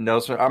and Quentin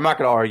Nelson, I'm not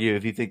gonna argue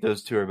if you think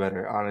those two are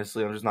better.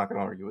 Honestly, I'm just not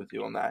gonna argue with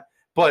you on that.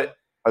 But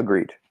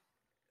agreed.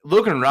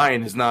 Logan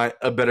Ryan is not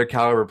a better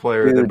caliber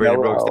player than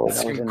Brandon Brooks.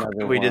 That's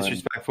incredibly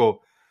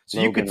disrespectful. So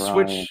Logan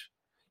Ryan.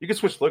 You could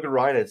switch Logan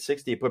Ryan at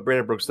 60 and put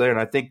Brandon Brooks there, and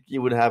I think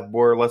you would have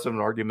more or less of an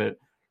argument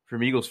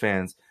from Eagles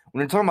fans. When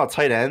you're talking about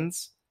tight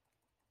ends,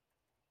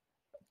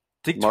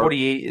 I think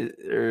 28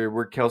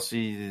 where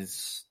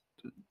Travis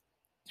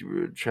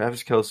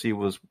Kelce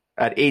was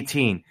at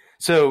 18.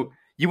 So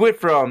you went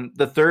from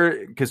the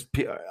third, because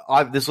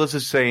this list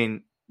is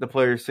saying the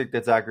players think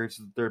that Zach Ertz is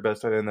the third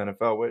best tight end in the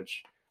NFL,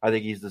 which I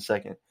think he's the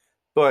second.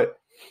 But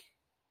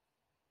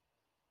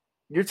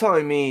you're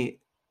telling me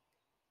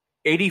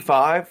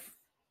 85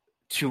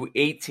 to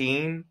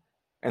 18,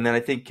 and then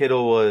I think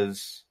Kittle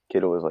was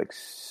like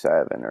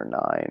 7 or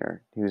 9,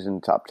 or he was in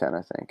the top 10,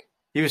 I think.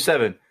 He was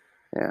 7.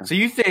 Yeah. So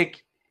you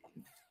think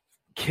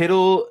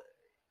Kittle,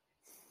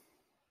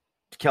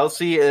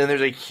 Kelce, and then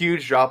there's a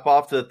huge drop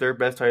off to the third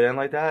best tight end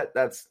like that?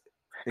 That's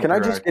incorrect.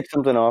 Can I just get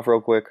something off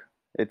real quick?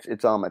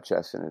 It's on my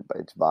chest and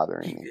it's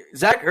bothering me.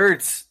 Zach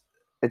Ertz.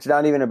 It's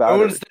not even about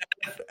owns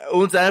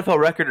the NFL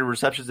record in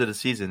receptions of the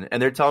season,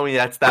 and they're telling me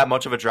that's that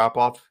much of a drop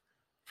off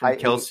from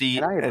Kelce.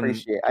 And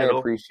I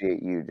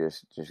appreciate you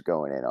just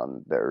going in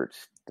on the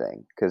Ertz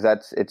thing, because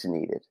it's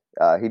needed.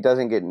 He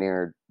doesn't get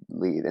near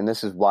lead, and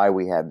this is why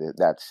we had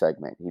that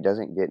segment. He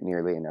doesn't get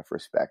nearly enough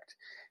respect.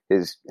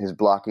 His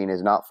blocking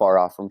is not far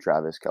off from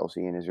Travis Kelce,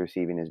 and his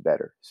receiving is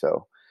better.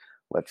 So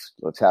let's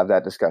have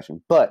that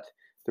discussion. But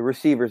the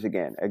receivers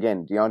again,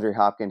 DeAndre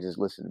Hopkins is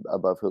listed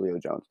above Julio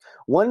Jones.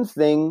 One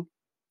thing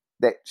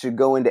that should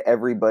go into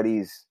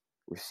everybody's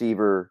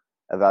receiver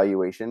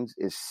evaluations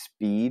is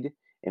speed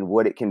and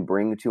what it can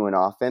bring to an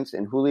offense.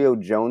 And Julio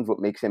Jones, what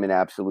makes him an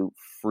absolute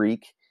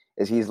freak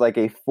is he's like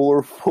a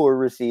 4.4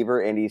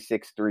 receiver, and he's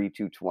 6'3",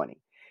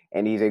 220.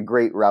 And he's a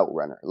great route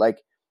runner.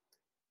 Like,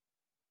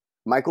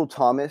 Michael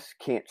Thomas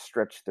can't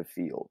stretch the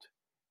field.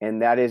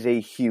 And that is a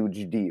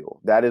huge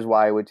deal. That is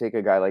why I would take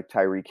a guy like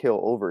Tyreek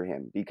Hill over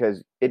him,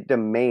 because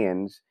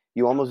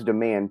you almost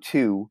demand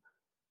 2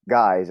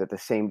 guys at the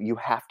same. You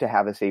have to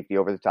have a safety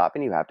over the top,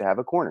 and you have to have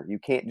a corner. You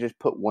can't just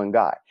put one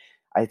guy.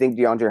 I think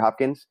DeAndre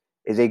Hopkins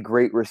is a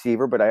great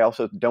receiver, but I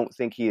also don't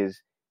think he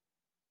is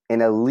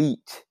an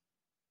elite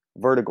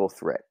vertical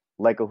threat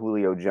like a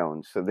Julio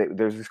Jones. So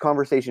there's this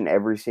conversation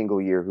every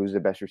single year, who's the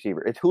best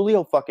receiver? It's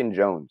Julio fucking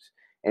Jones.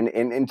 And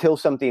until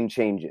something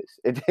changes,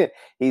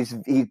 he's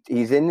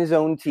in his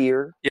own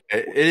tier. Yeah,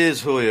 it is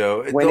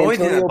Julio. The only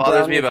thing that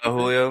bothers me about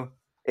Julio,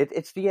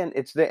 it's the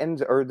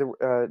ends or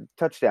the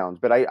touchdowns.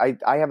 But I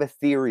have a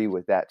theory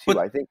with that too.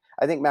 I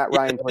think Matt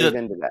Ryan plays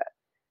into that.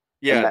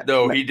 Yeah,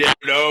 he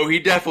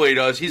definitely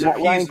does. He's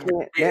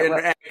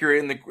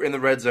accurate in the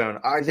red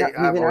zone. He's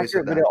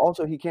inaccurate, but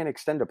also he can't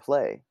extend a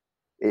play.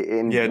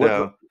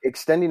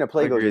 Extending a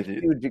play goes a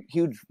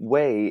huge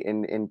way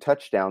in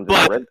touchdowns in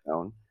the red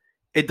zone.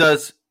 It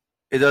does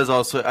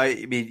also.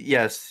 I mean,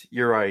 yes,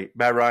 you're right.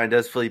 Matt Ryan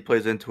definitely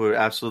plays into it,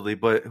 absolutely.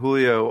 But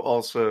Julio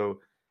also,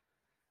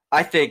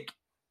 I think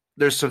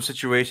there's some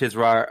situations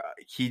where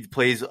he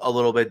plays a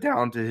little bit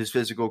down to his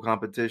physical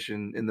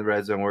competition in the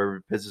red zone where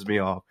it pisses me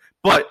off.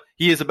 But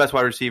he is the best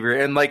wide receiver.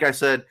 And like I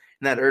said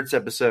in that Ertz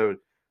episode,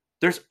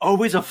 there's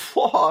always a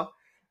flaw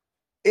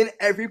in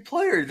every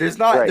player. There's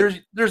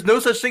there's no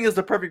such thing as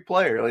the perfect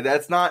player. Like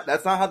that's not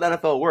how the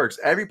NFL works.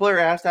 Every player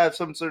has to have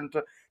some certain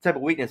type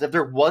of weakness. If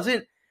there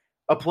wasn't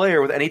a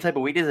player with any type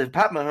of weakness, if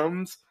Pat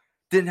Mahomes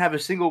didn't have a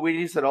single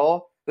weakness at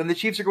all, then the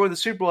Chiefs are going to the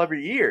Super Bowl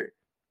every year.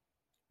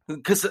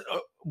 Because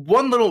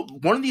one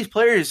of these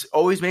players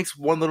always makes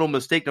one little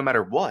mistake no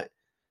matter what.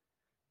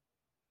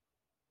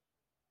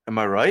 Am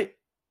I right?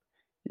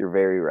 You're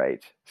very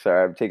right.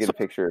 Sorry, I'm taking a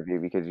picture of you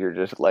because you're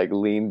just like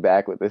leaned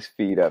back with his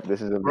feet up.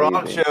 This is amazing. Bro,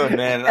 I'm chilling,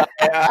 man.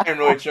 I am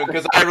really chilling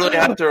because I really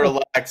have to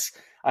relax.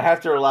 I have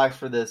to relax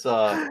for this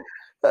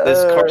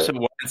Carson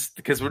Wentz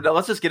because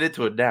let's just get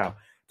into it now.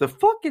 The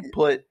fucking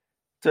Jadeveon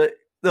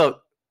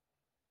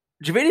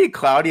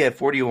Clowney at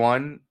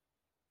 41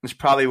 is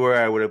probably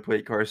where I would have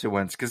put Carson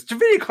Wentz because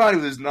Jadeveon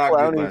Clowney was not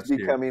good last year.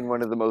 He's becoming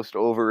one of the most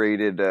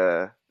overrated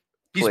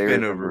He's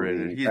been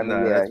overrated. He's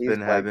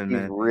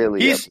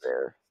really up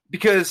there.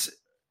 Because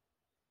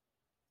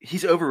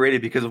he's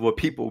overrated because of what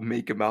people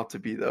make him out to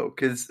be, though.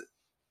 Because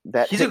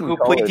he's a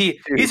complete.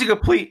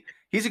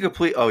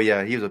 Oh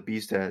yeah, he was a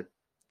beast at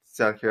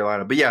South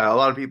Carolina. But yeah, a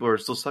lot of people are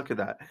still stuck in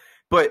that.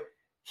 But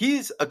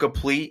he's a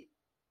complete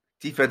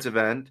defensive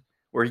end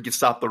where he can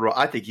stop the run.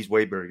 I think he's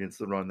way better against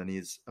the run than he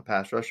is a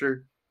pass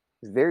rusher.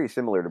 He's very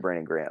similar to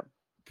Brandon Graham.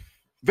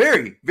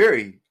 Very,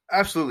 very,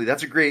 absolutely.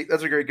 That's a great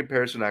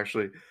comparison,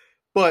 actually.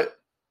 But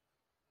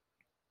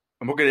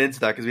and we'll get into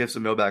that because we have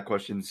some mailbag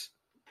questions,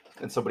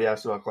 and somebody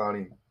asked about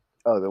Clowney.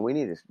 Oh, then we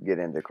need to get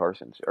into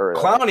Carson's.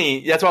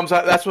 Clowney, that's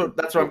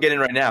what I'm getting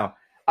right now.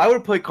 I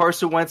would put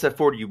Carson Wentz at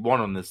 41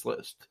 on this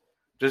list.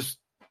 Just,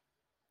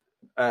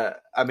 I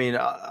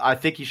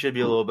think he should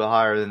be a little bit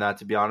higher than that,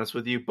 to be honest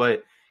with you.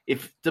 But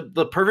if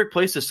the perfect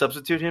place to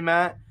substitute him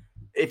at,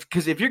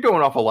 because if you're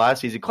going off of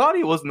last season,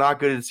 Clowney was not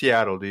good in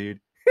Seattle,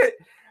 dude.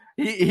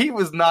 He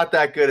was not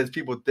that good as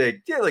people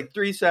think. Yeah, like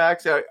 3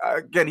 sacks.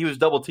 Again, he was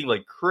double teamed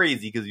like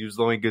crazy because he was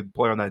the only good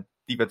player on that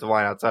defensive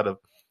line outside of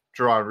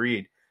Jarrod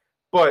Reed.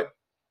 But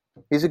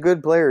he's a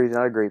good player. He's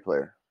not a great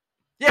player.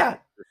 Yeah,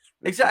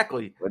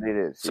 exactly. But it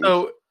is.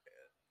 So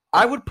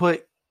I would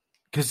put,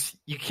 because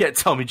you can't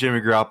tell me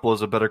Jimmy Garoppolo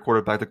is a better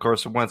quarterback than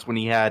Carson Wentz when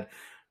he had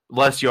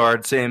less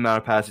yards, same amount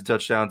of passing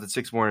touchdowns, and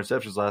 6 more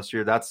interceptions last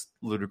year. That's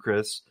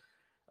ludicrous.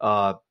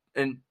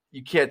 And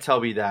you can't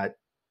tell me that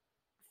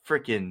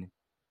freaking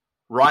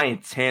Ryan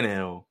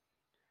Tannehill.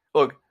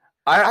 Look,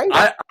 I'm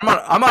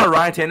not a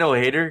Ryan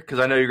Tannehill hater because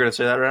I know you're going to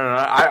say that right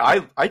now.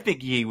 I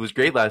think he was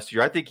great last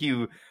year. I think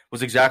he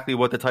was exactly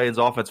what the Titans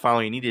offense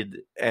finally needed,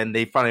 and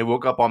they finally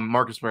woke up on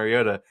Marcus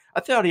Mariota.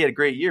 I thought he had a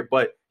great year,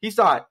 but he's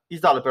not a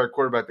better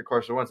quarterback than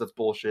Carson Wentz. That's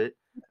bullshit.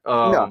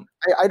 No,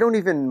 I don't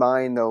even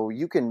mind, though.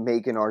 You can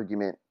make an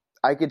argument.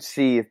 I could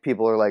see if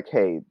people are like,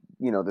 hey,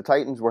 the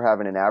Titans were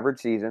having an average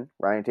season.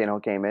 Ryan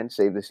Tannehill came in,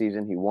 saved the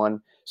season. He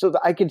won. So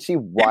I can see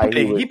why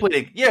he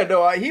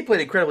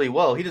played incredibly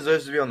well. He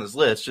deserves to be on this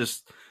list.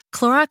 Just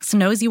Clorox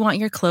knows you want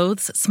your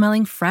clothes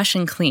smelling fresh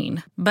and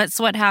clean. But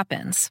what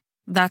happens?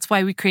 That's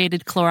why we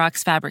created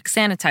Clorox fabric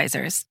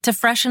sanitizers to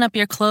freshen up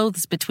your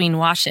clothes between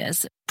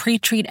washes,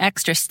 pre-treat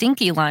extra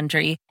stinky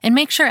laundry, and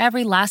make sure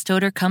every last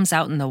odor comes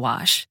out in the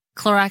wash.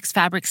 Clorox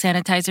fabric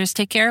sanitizers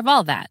take care of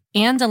all that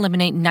and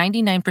eliminate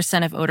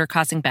 99% of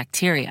odor-causing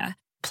bacteria.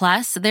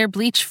 Plus, they're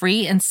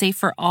bleach-free and safe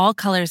for all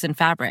colors and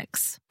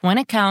fabrics. When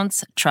it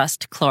counts,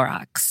 trust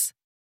Clorox.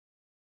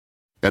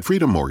 At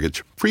Freedom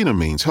Mortgage, freedom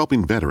means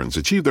helping veterans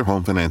achieve their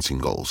home financing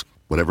goals.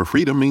 Whatever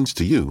freedom means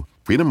to you,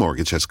 Freedom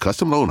Mortgage has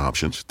custom loan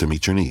options to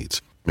meet your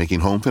needs, making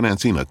home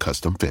financing a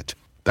custom fit.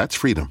 That's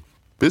freedom.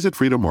 Visit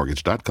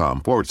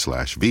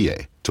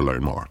freedommortgage.com/VA to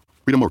learn more.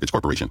 Freedom Mortgage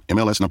Corporation,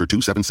 MLS number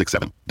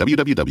 2767,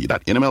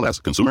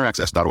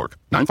 www.nmlsconsumeraccess.org,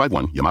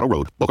 951 Yamato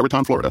Road, Boca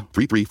Raton, Florida,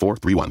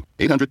 33431,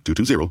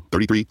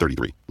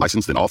 800-220-3333.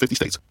 Licensed in all 50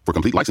 states. For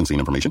complete licensing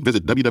information,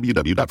 visit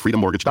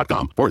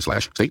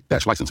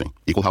www.freedommortgage.com/state-licensing.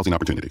 Equal housing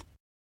opportunity.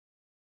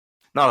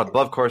 Not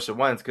above Carson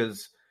Wentz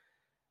because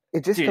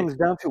it just comes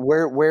down to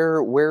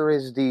where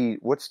is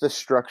what's the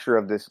structure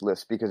of this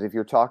list? Because if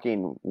you're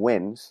talking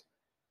wins,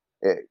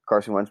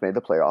 Carson Wentz made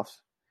the playoffs.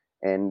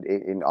 And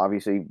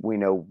obviously, we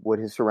know what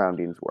his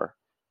surroundings were.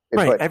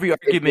 Right. But every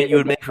argument you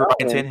would make for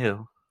Ryan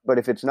Tannehill. But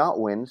if it's not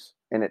wins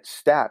and it's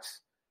stats,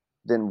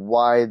 then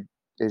why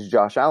is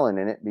Josh Allen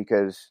in it?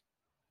 Because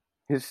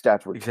his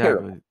stats were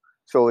terrible.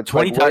 So it's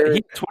 20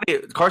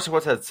 Carson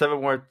Wentz had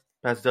 7 more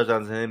passing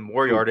touchdowns than him,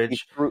 more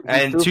yardage,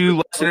 and 2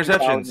 less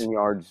interceptions.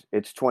 Yards.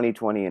 It's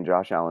 2020, and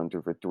Josh Allen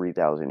threw for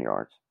 3,000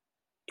 yards.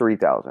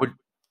 3,000.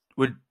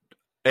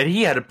 And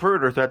he had a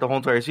perimeter throughout the whole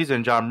entire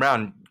season. John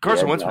Brown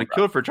Carson Wentz would have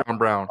killed for John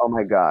Brown. Oh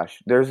my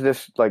gosh, there's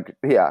this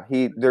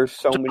there's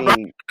so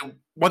many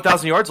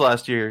 1,000 yards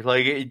last year.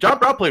 Like John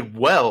Brown played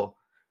well.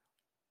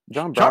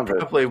 John Brown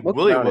played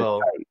really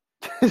well.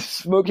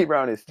 Smokey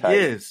Brown is tight. He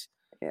is.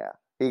 Yeah,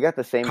 he got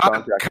the same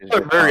contract.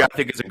 Kyler Murray, I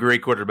think, is a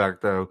great quarterback,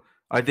 though.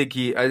 I think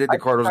the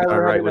Cardinals got it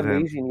right with him.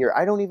 Amazing year.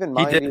 I don't even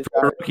mind. He did for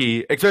a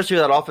rookie, especially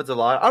that offensive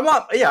line. I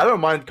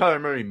don't mind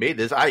Kyler Murray made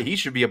this. He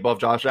should be above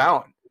Josh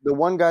Allen. The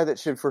one guy that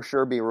should for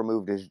sure be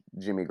removed is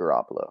Jimmy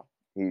Garoppolo.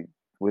 He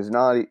was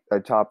not a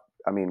top.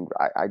 I mean,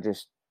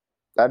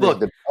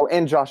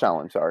 and Josh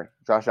Allen. Sorry,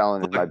 Josh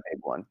Allen is my big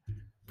one.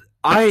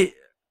 I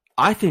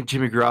think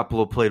Jimmy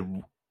Garoppolo played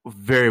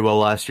very well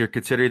last year,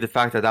 considering the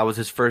fact that was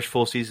his first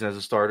full season as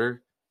a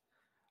starter.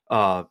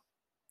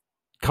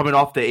 Coming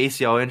off the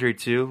ACL injury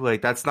too,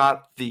 like that's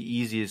not the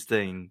easiest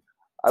thing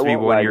to be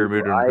 1 year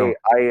removed.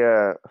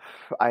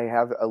 I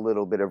have a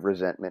little bit of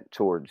resentment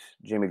towards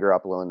Jimmy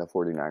Garoppolo and the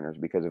 49ers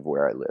because of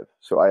where I live,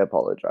 so I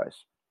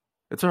apologize.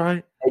 It's all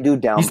right. I do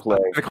downplay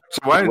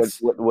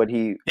what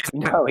he.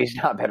 No, he's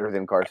not better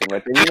than Carson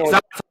Wentz. He's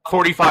not a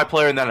 45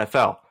 player in the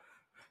NFL.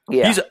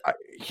 Yeah,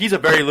 he's a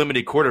very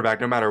limited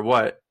quarterback, no matter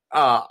what.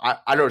 I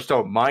just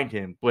don't mind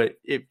him, but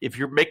if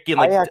you're making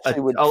like a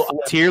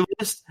tier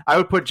list, I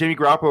would put Jimmy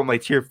Garoppolo in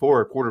like tier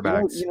 4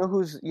 quarterbacks. You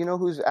know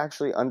who's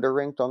actually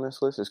underranked on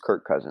this list is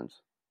Kirk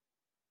Cousins.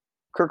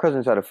 Kirk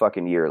Cousins had a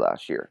fucking year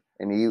last year,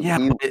 and he's at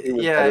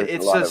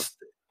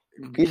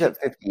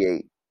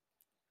 58.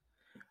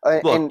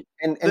 Look,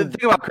 and the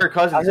thing about Kirk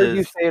Cousins I heard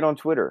you say it on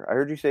Twitter.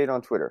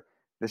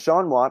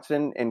 Deshaun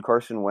Watson and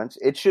Carson Wentz.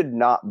 It should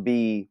not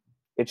be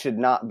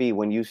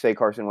when you say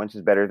Carson Wentz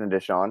is better than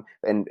Deshaun,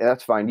 and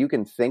that's fine. You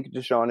can think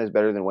Deshaun is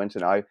better than Wentz,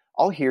 and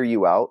I'll hear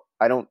you out.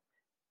 I don't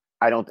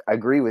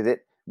agree with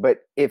it, but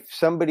if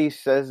somebody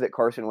says that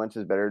Carson Wentz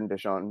is better than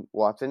Deshaun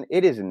Watson,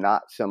 it is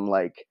not some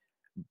like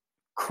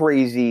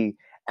crazy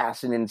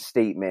asinine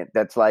statement.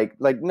 That's like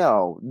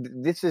no,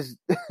 this is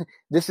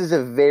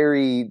a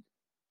very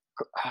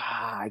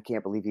I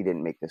can't believe he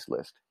didn't make this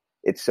list.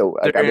 It's so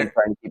I've been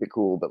trying to keep it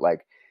cool, but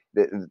like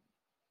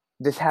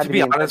this had to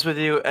be honest with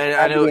you, and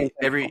I know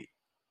every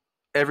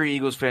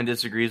Eagles fan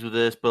disagrees with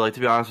this, but like to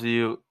be honest with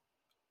you,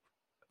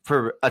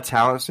 for a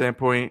talent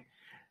standpoint,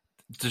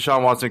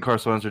 Deshaun Watson and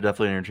Carson Wentz are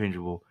definitely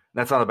interchangeable.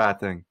 That's not a bad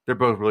thing. They're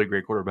both really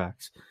great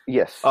quarterbacks.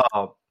 Yes.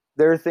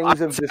 There are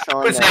things of Deshaun.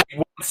 I would say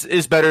Wentz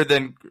is better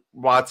than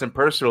Watson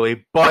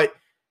personally, but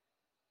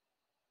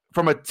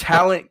from a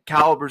talent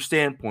caliber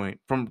standpoint,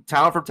 from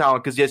talent,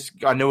 because yes,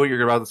 I know what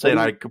you're about to say, and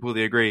I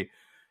completely agree.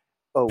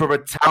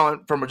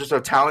 From just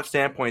a talent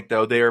standpoint,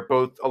 though, they are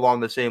both along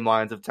the same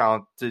lines of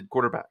talented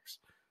quarterbacks.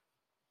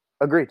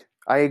 Agreed.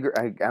 I agree.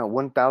 I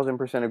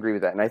 1,000% agree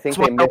with that, and I think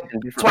they miss in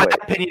different ways. That's why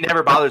that opinion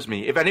never bothers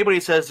me. If anybody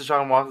says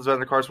Deshaun Watson's better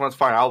than Carson Wentz,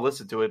 fine, I'll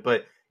listen to it.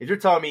 But if you're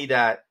telling me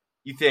that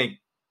you think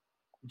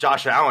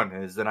Josh Allen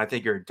is, then I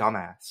think you're a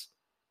dumbass.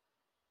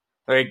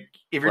 Like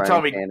if you're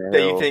telling me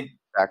that you think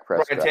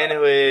Ryan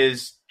Tannehill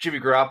is, Jimmy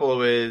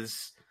Garoppolo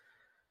is.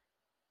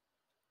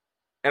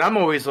 And I'm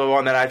always the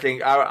one that I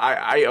think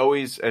I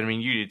always, I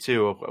mean, you do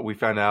too. We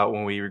found out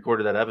when we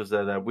recorded that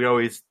episode that we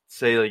always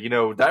say,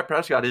 like, Dak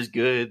Prescott is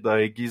good.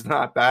 Like, he's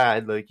not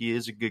bad. Like, he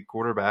is a good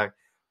quarterback.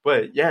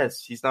 But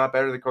yes, he's not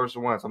better than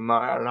Carson Wentz.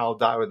 I'll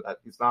die with that.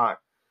 He's not.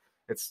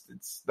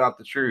 It's not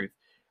the truth.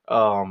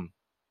 And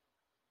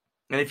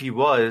if he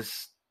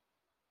was,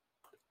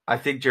 I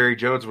think Jerry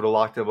Jones would have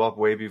locked him up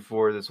way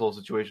before this whole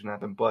situation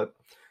happened. But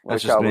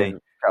that's just me.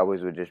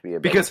 Cowboys would just be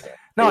because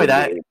not only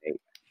that.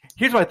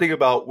 Here's my thing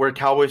about where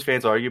Cowboys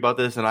fans argue about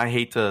this, and I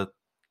hate to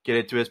get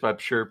into this, but I'm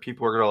sure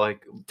people are going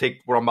to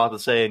take what I'm about to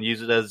say and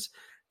use it as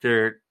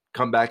their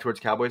comeback towards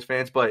Cowboys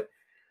fans. But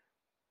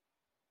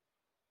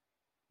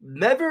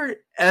never,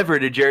 ever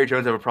did Jerry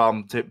Jones have a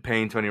problem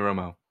paying Tony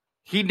Romo.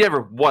 He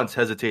never once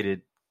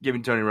hesitated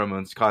giving Tony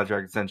Romo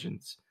contract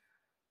extensions.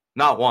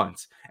 Not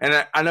once.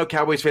 And I know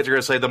Cowboys fans are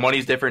going to say the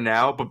money's different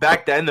now, but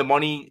back then, the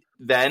money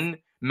then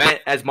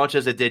meant as much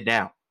as it did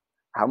now.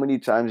 How many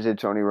times did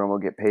Tony Romo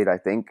get paid? I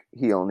think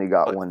he only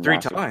got one. 3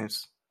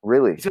 times.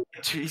 Really?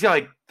 He's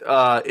got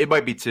it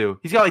might be 2.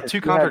 He's got 2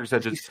 contract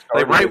extensions.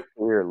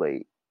 Career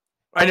late.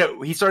 I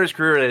know he started his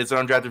career as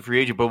an undrafted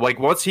free agent, but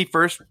once he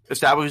first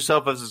established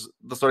himself as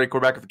the starting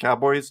quarterback of the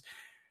Cowboys,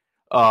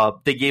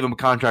 they gave him a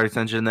contract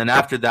extension. And then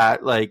after that,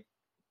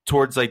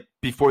 towards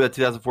before that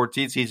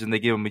 2014 season, they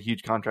gave him a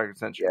huge contract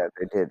extension. Yeah,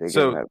 they did.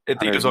 So I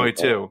think it was only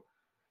 2.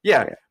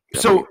 Yeah.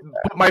 So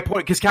my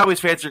point, because Cowboys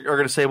fans are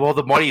going to say, well,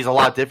 the money is a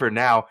lot different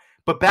now.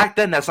 But back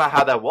then, that's not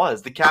how that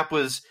was. The cap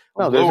was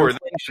lower. It's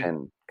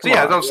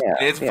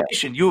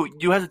inflation.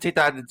 You have to take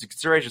that into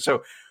consideration.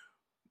 So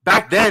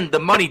back then, the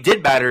money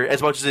did matter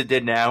as much as it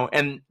did now.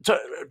 And so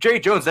Jerry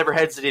Jones never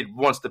hesitated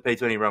once to pay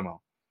Tony Romo.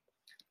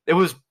 There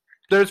was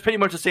pretty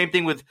much the same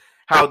thing with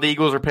how the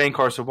Eagles are paying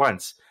Carson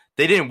Wentz.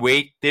 They didn't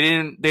wait. They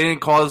didn't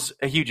cause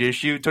a huge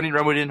issue. Tony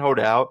Romo didn't hold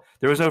out.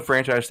 There was no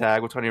franchise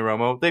tag with Tony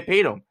Romo. They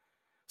paid him.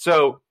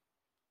 So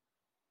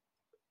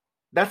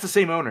that's the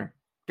same owner,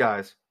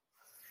 guys.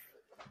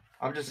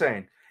 I'm just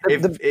saying.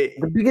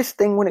 The biggest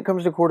thing when it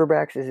comes to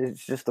quarterbacks is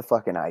it's just the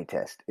fucking eye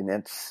test, and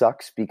that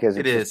sucks because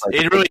it is.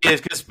 It really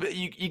is because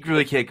you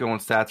really can't go on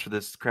stats for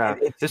this crap.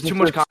 There's too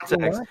much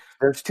context.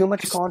 There's too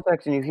much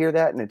context, and you hear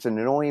that, and it's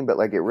annoying. But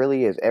like, it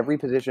really is. Every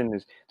position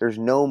is. There's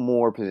no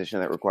more position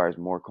that requires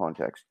more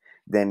context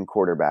than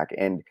quarterback.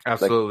 And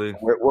absolutely,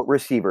 like, what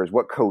receivers,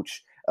 what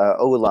coach,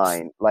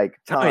 O-line, like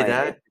time.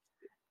 That,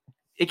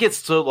 it gets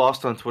so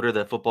lost on Twitter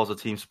that football's a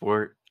team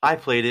sport. I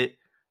played it.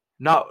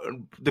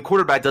 The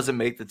quarterback doesn't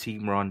make the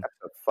team run.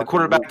 The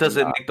quarterback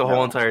doesn't make the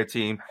whole entire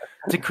team.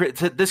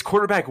 This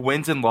quarterback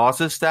wins and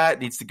losses stat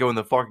needs to go in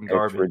the fucking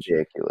garbage. It's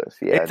ridiculous.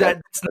 Yeah,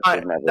 that's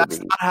not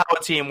how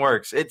a team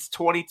works. It's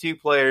 22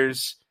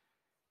 players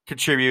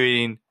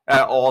contributing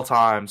at all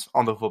times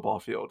on the football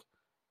field,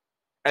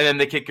 and then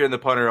the kicker and the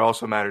punter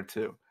also matter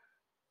too.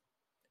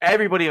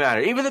 Everybody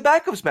matters. Even the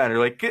backups matter.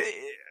 Like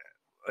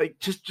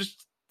just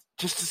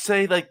to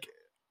say like.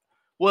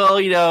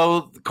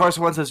 Well,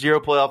 Carson Wentz has 0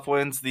 playoff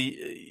wins.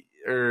 He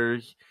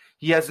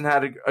hasn't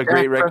had a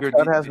great record.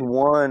 Prescott has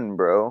 1,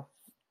 bro.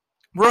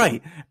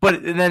 Right,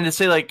 but then to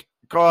say like,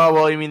 oh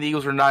well, the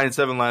Eagles were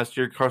 9-7 last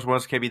year. Carson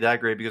Wentz can't be that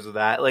great because of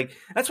that. Like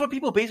that's what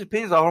people base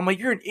opinions on. I'm like,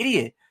 you're an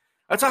idiot.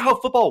 That's not how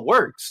football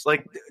works.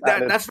 Like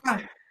that's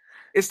not.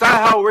 It's not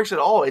how it works at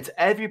all. It's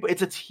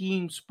a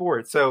team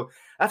sport. So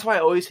that's why I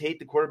always hate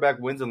the quarterback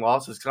wins and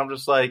losses because I'm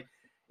just like,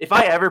 if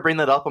I ever bring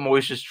that up, I'm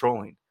always just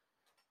trolling.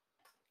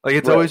 Like,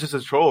 it's always just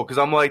a troll because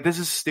I'm like, this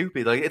is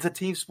stupid. Like, it's a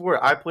team sport.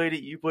 I played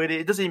it. You played it.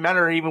 It doesn't even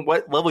matter even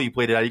what level you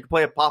played it at. You can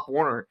play at Pop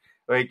Warner.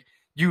 Like,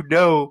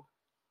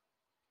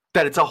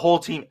 that it's a whole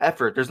team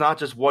effort. There's not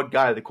just one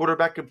guy. The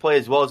quarterback can play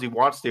as well as he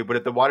wants to, but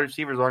if the wide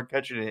receivers aren't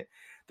catching it,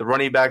 the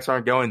running backs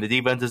aren't going, the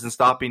defense isn't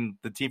stopping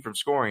the team from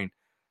scoring,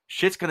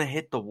 shit's going to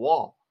hit the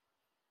wall.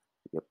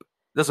 Yep.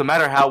 Doesn't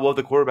matter how well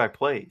the quarterback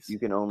plays. You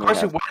can only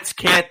Carson Wentz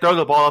can't throw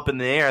the ball up in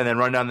the air and then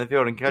run down the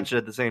field and catch it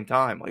at the same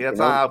time. Like, that's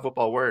not how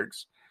football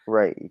works.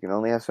 Right. You can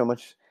only have so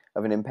much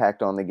of an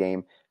impact on the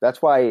game.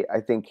 That's why I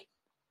think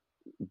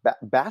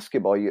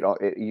basketball,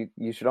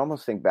 you should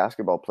almost think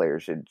basketball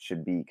players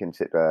should be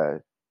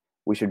considered.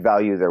 We should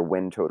value their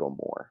win total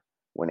more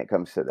when it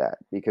comes to that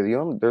because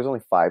there's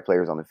only 5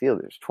 players on the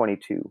field. There's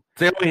 22.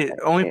 The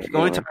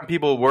only time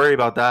people worry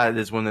about that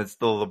is when it's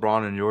the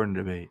LeBron and Jordan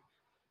debate.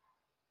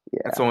 Yeah,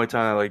 that's the only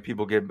time that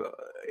people get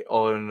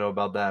all in know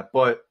about that.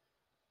 But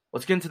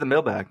let's get into the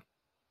mailbag.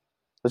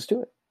 Let's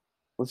do it.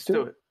 Let's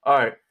do it. All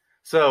right.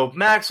 So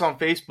Max on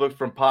Facebook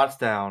from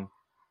Pottstown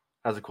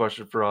has a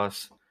question for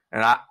us,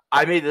 and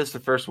I made this the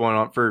first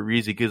one for a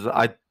reason because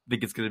I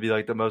think it's going to be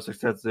like the most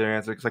extensive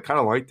answer because I kind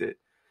of liked it.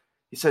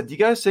 He said, "Do you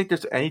guys think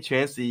there's any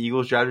chance the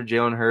Eagles drafted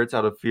Jalen Hurts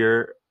out of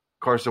fear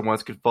Carson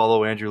Wentz could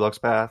follow Andrew Luck's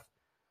path?"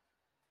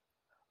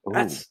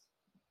 Ooh.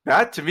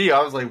 That to me,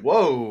 I was like,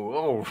 "Whoa,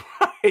 all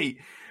right,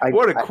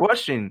 what a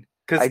question!"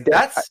 Because I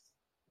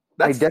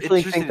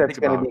definitely think that's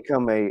going to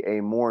become a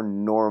more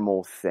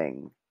normal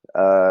thing.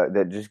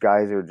 That just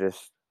guys are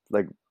just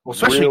like, well,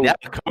 especially now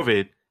with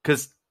COVID,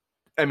 because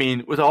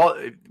with all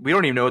we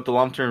don't even know what the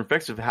long term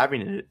effects of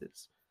having it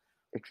is.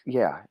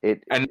 Yeah,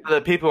 and the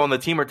people on the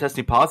team are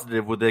testing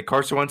positive. With the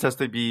Carson Wentz has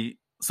to be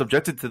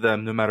subjected to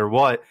them no matter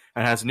what,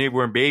 and has a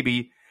newborn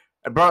baby.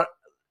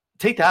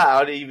 Take that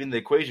out of even the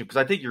equation because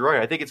I think you're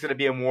right. I think it's going to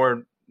be a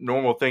more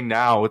normal thing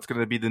now. It's going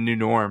to be the new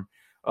norm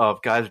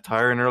of guys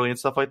retiring early and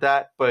stuff like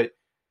that. But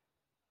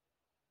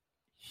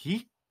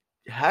he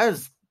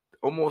has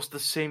almost the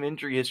same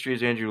injury history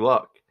as Andrew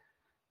Luck.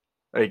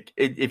 Like,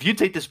 if you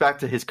take this back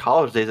to his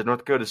college days at North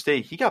Dakota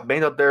State, he got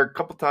banged up there a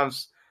couple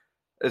times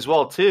as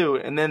well too.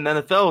 And then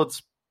the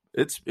NFL,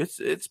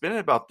 it's been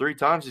about 3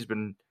 times he's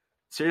been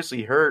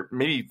seriously hurt.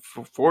 Maybe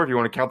 4 if you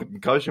want to count the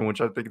concussion,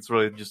 which I think it's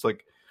really just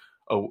like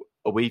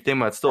a weak thing,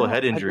 but it's still a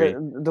head injury.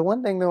 The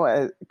one thing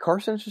though,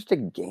 Carson's just a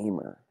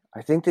gamer.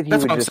 I think that he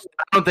would just.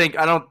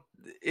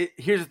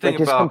 Here's the thing like about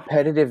his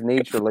competitive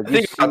nature. Like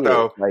you see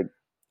it, like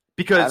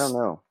because I don't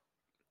know.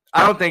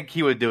 I don't think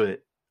he would do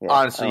it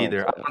honestly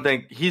either. I don't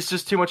think he's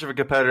just too much of a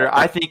competitor.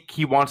 I think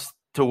he wants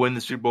to win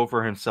the Super Bowl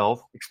for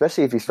himself,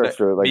 especially if he starts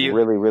to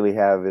really, really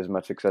have as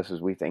much success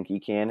as we think he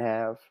can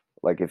have.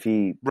 Like if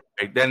he,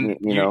 right, then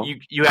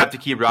you have to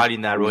keep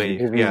riding that way.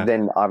 Because he's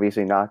then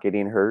obviously not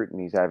getting hurt, and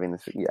he's having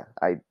this. Yeah,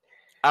 I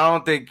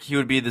don't think he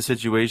would be the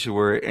situation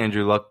where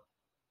Andrew Luck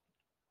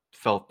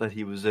felt that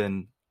he was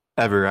in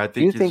ever. I think.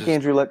 Do you think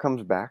Andrew Luck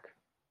comes back?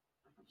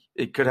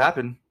 It could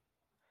happen.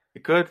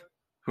 It could.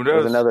 Who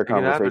knows? There's another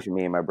conversation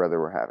me and my brother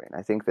were having.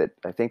 I think that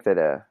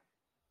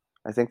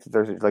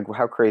there's like,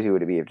 how crazy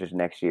would it be if just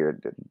next year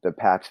the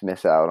Pats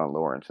miss out on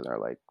Lawrence and they're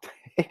like,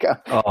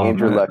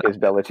 Andrew Luck is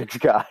Belichick's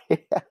guy.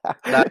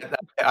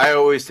 I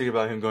always think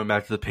about him going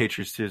back to the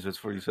Patriots too. That's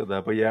before you said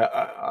that, but yeah,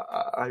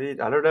 I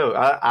don't know.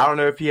 I don't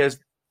know if he has.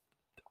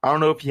 I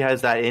don't know if he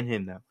has that in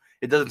him though.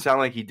 It doesn't sound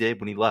like he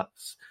did when he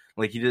left.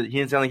 Like he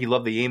didn't sound like he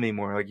loved the game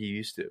anymore like he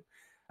used to.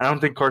 I don't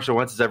think Carson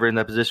Wentz is ever in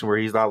that position where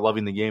he's not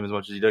loving the game as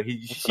much as he does.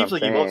 He seems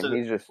like he loves it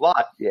a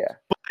lot. Yeah.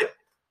 But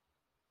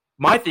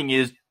my thing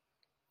is,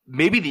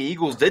 maybe the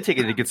Eagles did take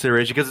it into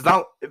consideration because it's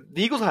not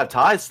the Eagles have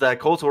ties to that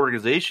Colts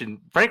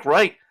organization. Frank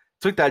Reich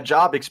took that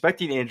job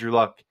expecting Andrew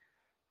Luck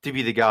to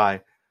be the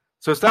guy.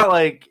 So it's not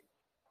like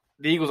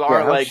the Eagles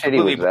aren't like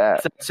completely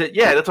blind.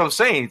 Yeah, that's what I'm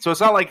saying. So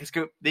it's not like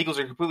the Eagles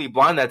are completely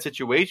blind in that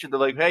situation. They're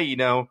like, hey,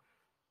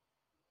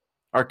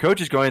 our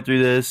coach is going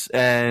through this,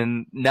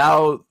 and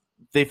now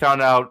they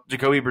found out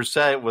Jacoby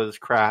Brissett was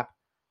crap,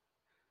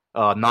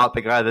 not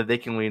the guy that they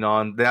can lean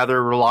on. Now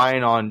they're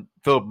relying on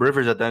Phillip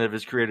Rivers at the end of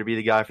his career to be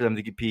the guy for them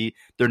to compete.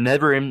 They're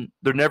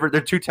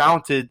too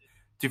talented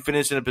to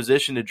finish in a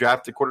position to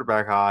draft a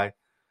quarterback high.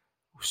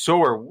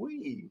 So are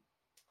we.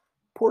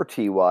 Poor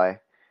T.Y.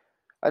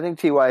 I think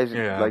T.Y. is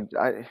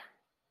I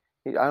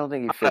don't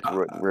think he fits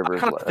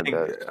Rivers.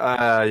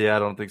 I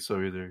don't think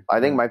so either. I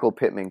think Michael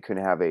Pittman could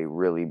have a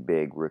really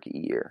big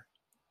rookie year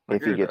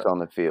if he gets on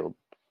the field.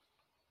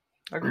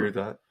 I agree with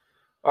that.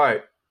 All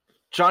right.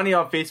 Johnny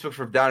on Facebook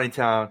from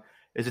Downingtown.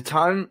 Is it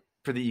time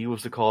for the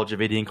Eagles to call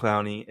Jadeveon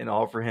Clowney and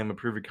offer him a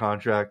proven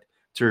contract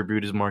to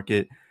reboot his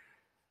market?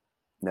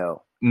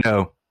 No.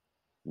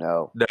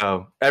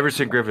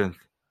 Everson Griffin.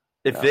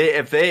 If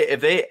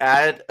they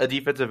add a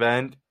defensive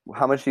end,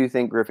 how much do you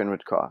think Griffin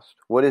would cost?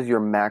 What is your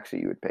max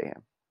that you would pay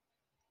him?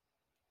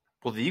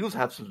 Well, the Eagles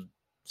have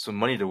some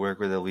money to work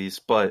with at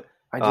least, but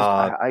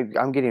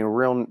I'm getting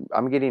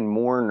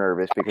more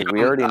nervous because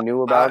we already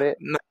knew about it.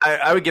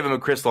 I would give him a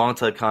Chris Long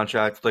type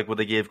contract, like what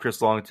they gave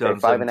Chris Long in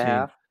 2017.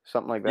 5.5,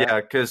 something like that.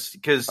 Yeah, because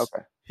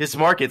his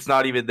market's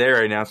not even there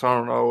right now, so I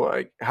don't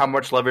know how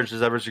much leverage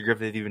does Everson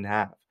Griffin even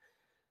have.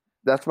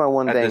 That's my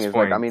one thing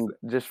is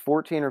just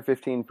 14 or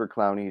 15 for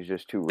Clowney is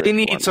just too rich. They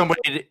need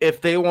somebody if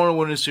they want to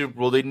win a Super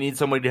Bowl. They need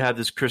somebody to have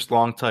this Chris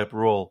Long type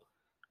role.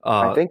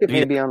 I think it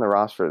may be on the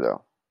roster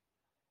though.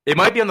 It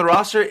might be on the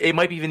roster. It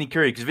might be Vinny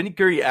Curry because Vinny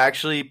Curry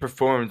actually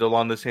performed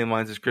along the same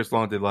lines as Chris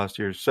Long did last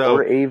year. So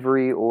or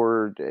Avery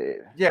or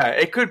yeah,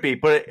 it could be,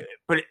 but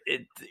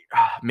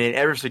man,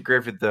 Everson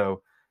Griffin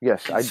though.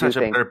 Yes, I do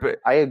think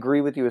I agree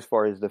with you as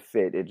far as the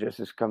fit. It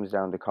just comes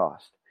down to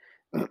cost.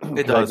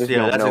 It does.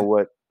 Yeah, I don't know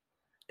what.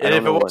 And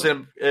if it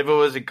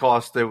wasn't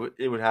cost, it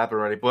would happen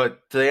already.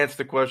 But to answer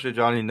the question,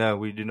 Johnny, no,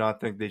 we do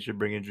not think they should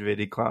bring in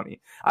Jadeveon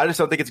Clowney. I just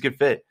don't think it's a good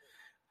fit.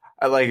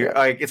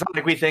 It's not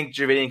like we think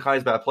Jadeveon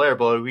Clowney's a bad player,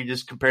 but we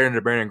just compare him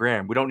to Brandon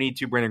Graham. We don't need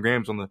two Brandon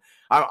Grahams on the.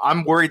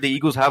 I'm worried the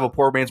Eagles have a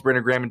poor man's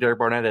Brandon Graham and Derek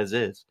Barnett as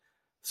is.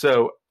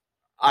 So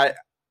I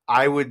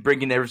would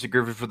bring in Everson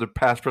Griffin for the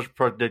pass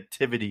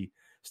productivity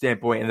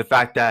standpoint and the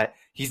fact that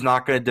he's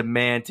not going to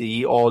demand to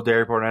eat all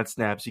Derek Barnett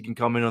snaps. He can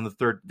come in on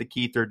the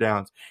key third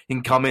downs. He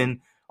can come in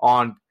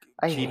on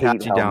key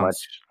patchy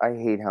downs. I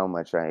hate how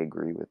much I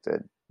agree with the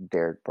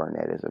Derek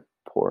Barnett is a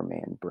poor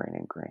man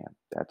Brandon Graham.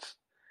 It's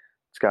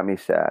got me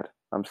sad.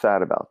 I'm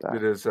sad about that.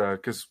 It is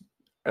because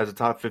as a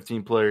top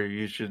 15 player,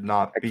 you should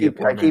not be.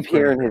 I keep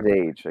hearing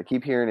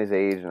his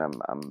age. And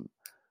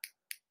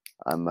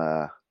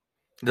I'm.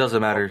 It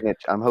doesn't matter.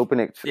 I'm hoping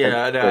it's.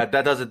 Yeah,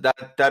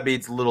 that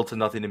means little to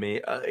nothing to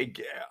me. I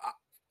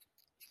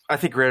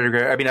think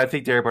I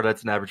think Derek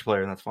Barnett's an average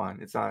player, and that's fine.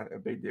 It's not a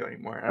big deal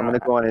anymore. I'm going to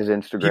go on his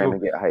Instagram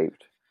and get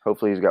hyped.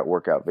 Hopefully, he's got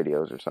workout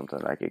videos or something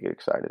that I could get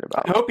excited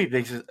about. I hope he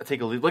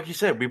take a lead. Like you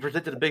said, we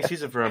predicted a big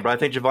season for him, but I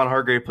think Javon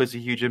Hargrave plays a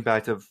huge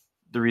impact of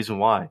the reason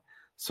why.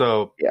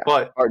 So, yeah,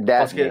 but our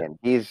dad, man,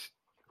 he's.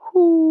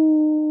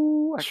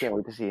 I can't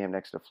wait to see him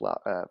next to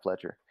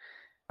Fletcher.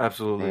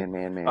 Absolutely,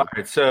 man. All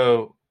right,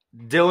 so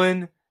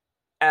Dylan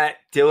at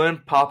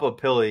Dylan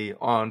Papapilly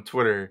on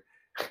Twitter.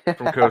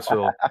 From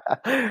Coatesville.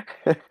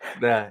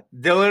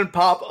 Dylan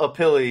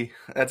Papapilly,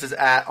 that's his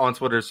 @ on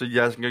Twitter, so you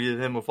guys can go give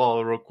him a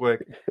follow real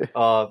quick.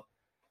 Do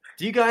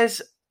you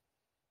guys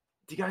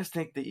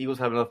think the Eagles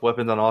have enough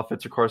weapons on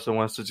offense for Carson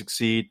Wentz to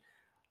succeed?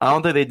 I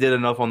don't think they did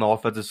enough on the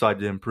offensive side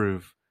to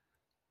improve.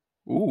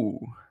 Ooh.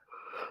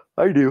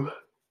 I do.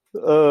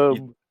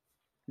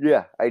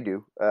 Yeah, I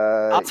do.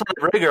 Outside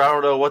of Rager, I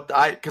don't know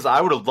because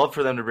I would have loved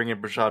for them to bring in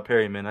Brashad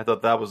Perryman. I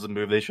thought that was the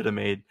move they should have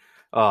made.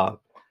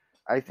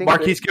 I think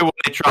Marquise Goodwin,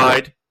 they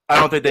tried. I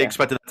don't think they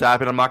expected that to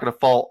happen. I'm not going to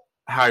fault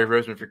Harry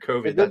Roseman for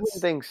COVID. The Goodwin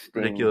thing stings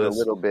ridiculous. A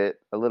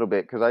little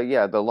bit because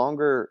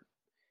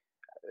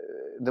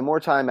the more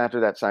time after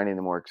that signing,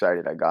 the more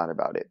excited I got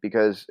about it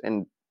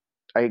and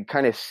I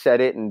kind of said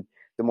it, and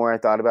the more I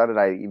thought about it,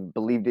 I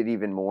believed it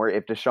even more.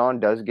 If Deshaun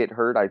does get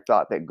hurt, I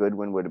thought that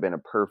Goodwin would have been a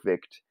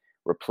perfect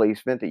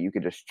replacement that you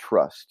could just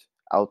trust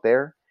out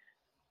there,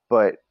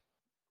 but.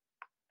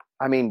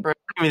 I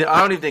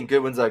don't even think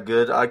Goodwin's that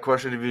good. I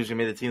questioned if he was going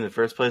to make the team in the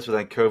first place, but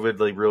then COVID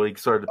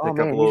started to pick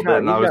up a little bit,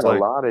 and I was like,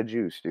 a lot of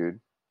juice,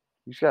 dude.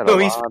 He's got a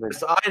lot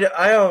of.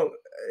 I don't.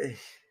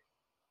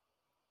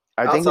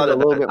 I think he's a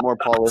little bit more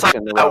polished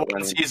in the route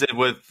running. Season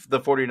with the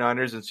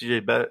 49ers and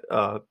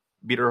CJ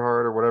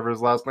Beaterhard or whatever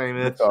his last name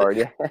is. Bethard,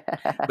 yeah.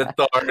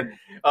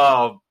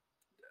 Bethard.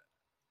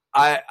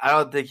 I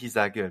don't think he's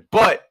that good,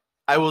 but.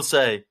 I will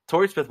say,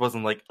 Torrey Smith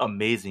wasn't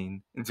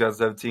amazing in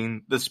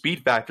 2017. The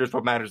speed factor is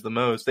what matters the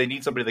most. They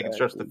need somebody that can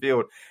stretch the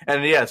field.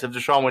 And yes, if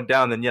Deshaun went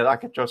down, then I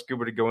could trust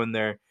Cooper to go in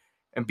there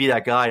and be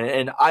that guy.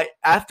 And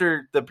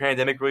after the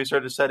pandemic really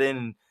started to set in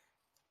and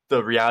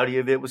the reality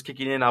of it was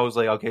kicking in, I was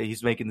like, okay,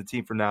 he's making the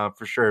team for now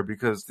for sure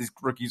because these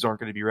rookies aren't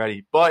going to be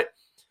ready. But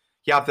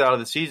he opted out of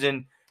the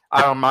season.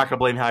 I'm not going to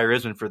blame Howie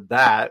Roseman for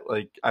that.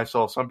 Like, I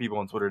saw some people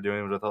on Twitter doing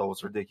it, which I thought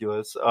was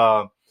ridiculous.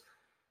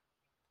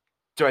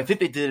 So I think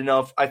they did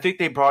enough. I think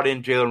they brought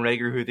in Jalen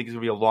Reagor, who I think is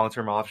going to be a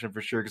long-term option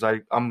for sure,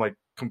 because I'm like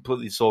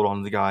completely sold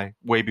on the guy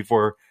way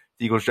before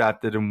the Eagles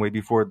drafted him, way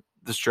before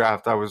this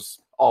draft. I was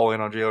all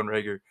in on Jalen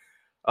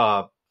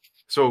Reagor.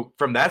 So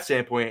from that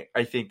standpoint,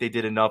 I think they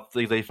did enough.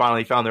 They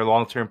finally found their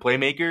long-term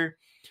playmaker.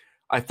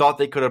 I thought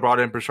they could have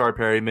brought in Brashard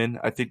Perryman.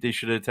 I think they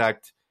should have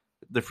attacked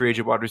the free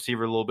agent wide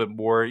receiver a little bit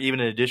more, even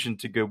in addition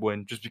to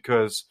Goodwin, just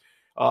because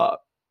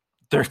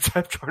their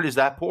depth chart is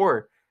that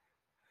poor.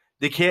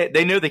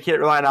 They know they can't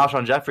rely on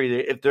Alshon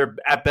Jeffrey. If they're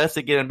at best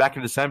they get him back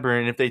in December,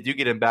 and if they do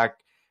get him back,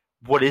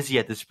 what is he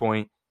at this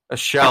point? A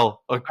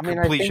shell,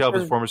 complete shell of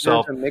his former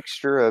self. There's a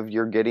mixture of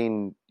you're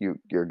getting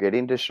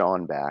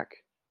Deshaun back,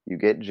 you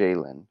get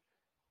Jalen,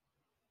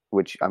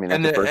 which that's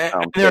the first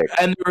round pick,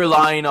 and they're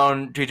relying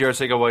on J.J.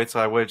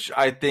 Arcega-Whiteside, which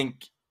I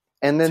think,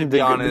 and then to be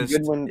honest,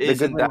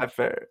 isn't that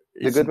fair.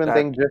 The Goodwin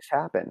thing just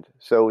happened,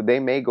 so they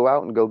may go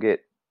out and go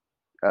get.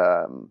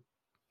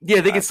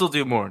 Yeah, they can still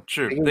do more.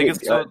 True, they can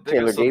still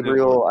Taylor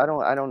Gabriel. I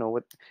don't know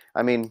what.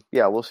 I mean,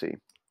 yeah, we'll see.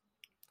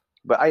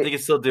 But they can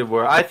still do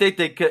more. I think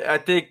they could. I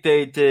think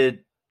they did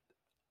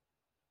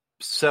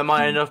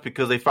semi enough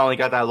because they finally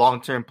got that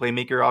long-term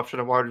playmaker option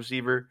of wide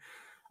receiver.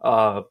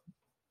 But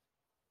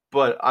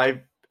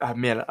I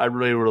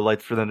really would have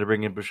liked for them to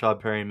bring in Brashard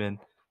Perryman.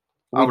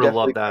 I would have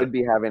loved that. We could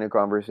be having a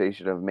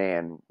conversation of,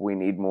 man, we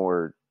need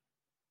more.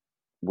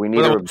 We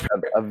need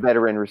a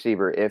veteran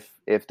receiver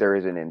if there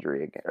is an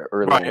injury again.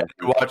 Right.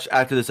 Watch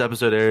after this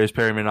episode airs,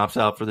 Perryman opts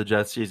out for the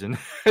Jets season.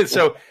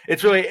 So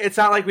it's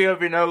not like we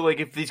ever know like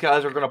if these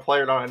guys are going to play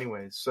or not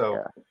anyways.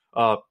 So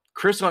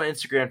Chris on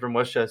Instagram from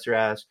Westchester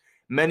asked,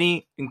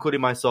 many,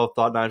 including myself,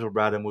 thought Nigel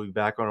Bradham would be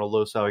back on a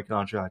low salary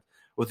contract.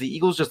 With the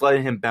Eagles just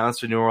letting him bounce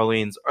to New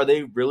Orleans, are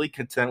they really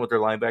content with their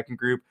linebacking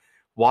group?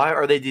 Why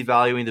are they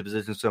devaluing the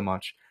position so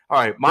much? All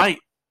right,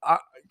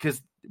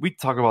 because we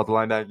talk about the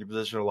linebacking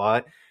position a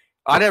lot.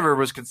 I never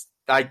was.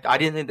 I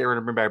didn't think they were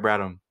going to bring back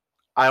Bradham.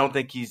 I don't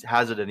think he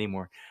has it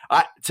anymore.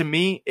 To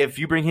me, if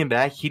you bring him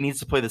back, he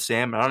needs to play the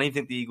Sam. I don't even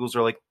think the Eagles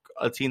are like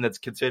a team that's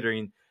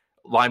considering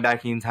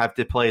linebacking have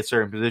to play a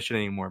certain position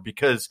anymore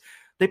because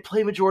they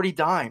play majority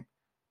dime.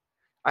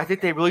 I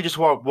think they really just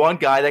want one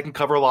guy that can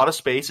cover a lot of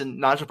space, and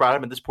Nigel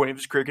Bradham at this point of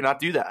his career cannot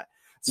do that.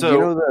 So you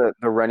know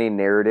the running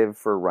narrative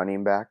for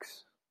running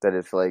backs that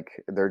it's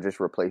like they're just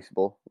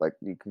replaceable. Like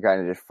you can kind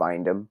of just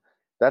find them.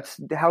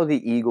 That's how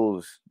the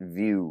Eagles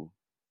view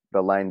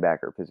the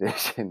linebacker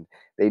position.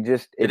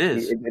 It's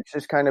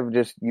just kind of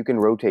just you can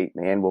rotate,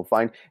 man. We'll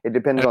find it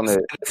depends on the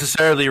not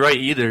necessarily right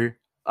either.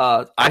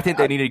 I think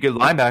they need a good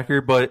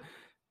linebacker, but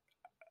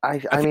I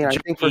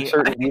think for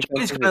certain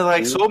defenses, kind of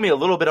like sold me a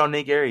little bit on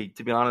Nate Gary.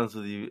 To be honest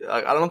with you,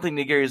 I don't think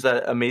Nate Gary is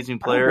that amazing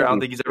player. I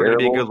don't think he's ever going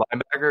to be a good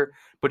linebacker.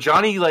 But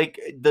Johnny, like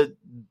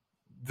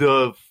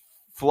the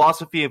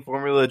philosophy and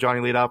formula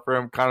Johnny laid out for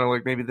him, kind of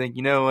like maybe think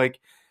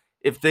like.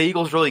 If the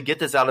Eagles really get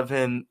this out of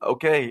him,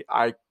 okay,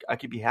 I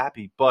could be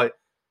happy. But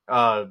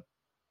the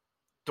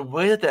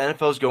way that the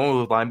NFL is going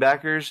with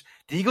linebackers,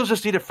 the Eagles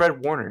just need a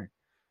Fred Warner.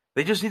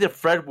 They just need a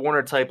Fred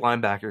Warner type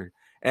linebacker,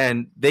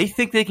 and they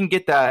think they can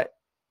get that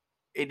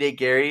in Nate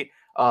Gary.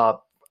 I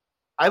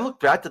look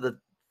back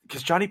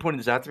because Johnny pointed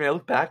this out to me. I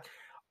look back.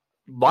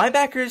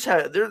 Linebackers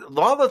a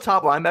lot of the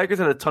top linebackers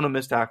had a ton of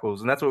missed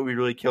tackles, and that's what we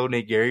really killed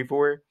Nate Gary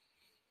for.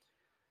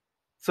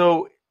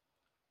 So.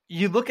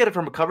 You look at it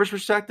from a coverage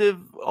perspective,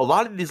 a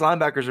lot of these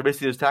linebackers are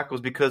basically those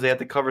tackles because they have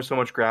to cover so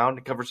much ground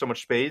and cover so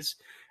much space.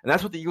 And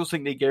that's what the Eagles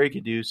think Nate Gary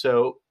can do.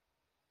 So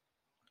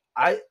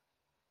I'm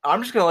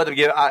just going to let them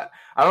give I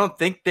don't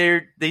think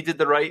they did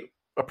the right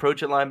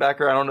approach at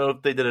linebacker. I don't know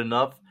if they did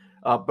enough.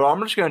 But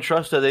I'm just going to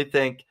trust that they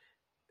think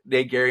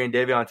Nate Gary and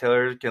Davion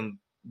Taylor can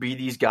be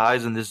these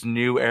guys in this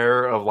new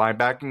era of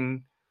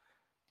linebacking.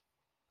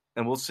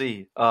 And we'll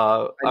see.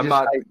 I'm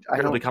not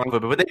really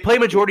confident, but they play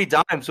majority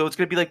dime, so it's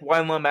going to be like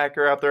one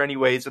linebacker out there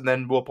anyways, and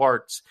then Will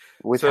Parks.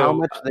 With how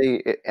much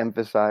they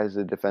emphasize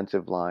the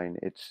defensive line,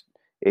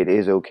 it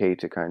is okay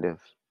to kind of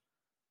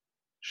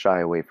shy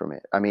away from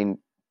it. I mean,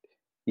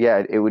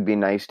 yeah, it would be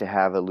nice to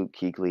have a Luke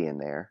Kuechly in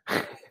there,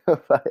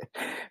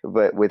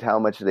 but with how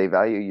much they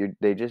value,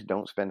 they just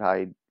don't spend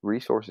high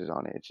resources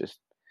on it. It's just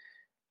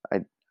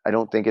I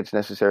don't think it's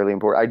necessarily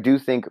important. I do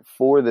think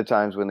for the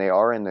times when they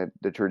are in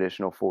the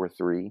traditional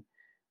 4-3,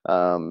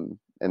 and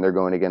they're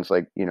going against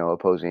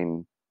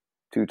opposing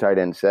two tight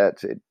end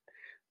sets,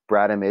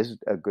 Bradham is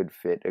a good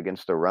fit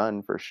against the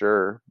run for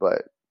sure.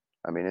 But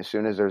I mean, as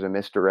soon as there's a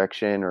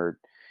misdirection or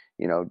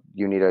you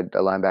need a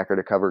linebacker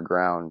to cover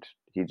ground,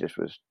 he just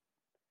was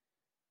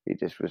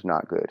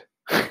not good.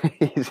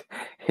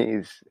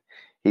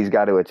 he's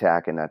got to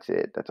attack, and that's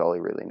it. That's all he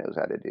really knows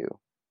how to do.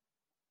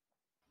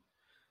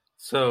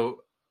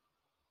 So.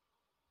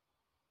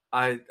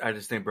 I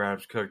just think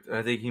Bradham's cooked.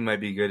 I think he might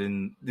be good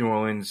in New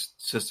Orleans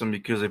system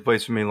because they play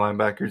so many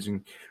linebackers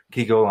and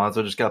Kiko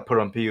Alonso just got put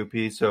on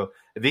PUP. So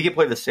if he could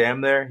play the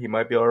Sam there, he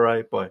might be all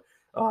right. But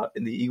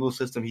in the Eagles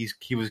system,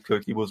 he was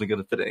cooked. He wasn't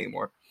going to fit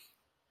anymore.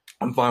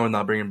 I'm fine with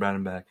not bringing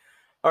Brandon back.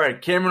 All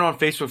right, Cameron on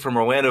Facebook from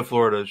Orlando,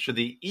 Florida. Should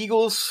the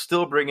Eagles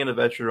still bring in a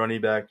veteran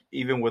running back,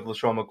 even with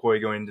LaShawn McCoy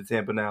going to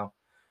Tampa now?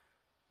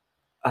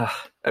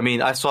 I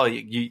mean, I saw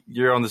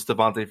you're on this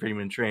Devontae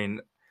Freeman train.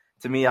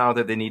 To me, I don't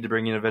think they need to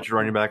bring in a veteran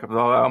running back.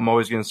 I'm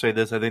always going to say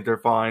this. I think they're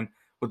fine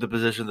with the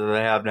position that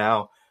they have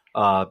now.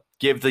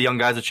 Give the young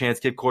guys a chance,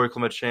 give Corey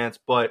Clement a chance,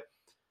 but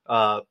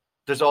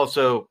there's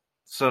also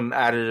some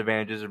added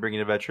advantages of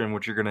bringing a veteran,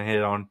 which you're going to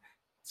hit on.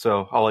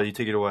 So I'll let you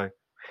take it away.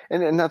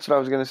 And that's what I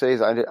was going to say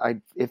is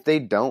if they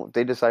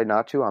decide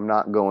not to, I'm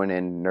not going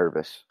in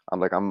nervous.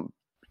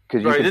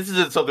 Because right. This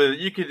isn't something that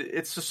you could.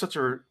 It's just such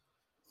a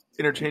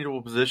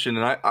interchangeable position,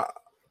 and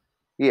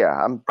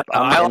I'm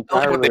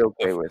entirely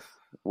okay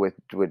with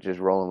just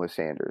rolling with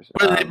Sanders.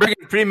 But they bring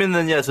in Freeman,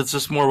 then yes, it's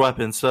just more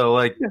weapons. So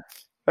I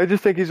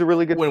just think he's a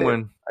really good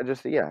win-win. Fit.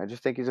 I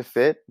just think he's a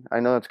fit. I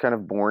know it's kind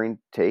of boring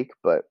take,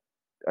 but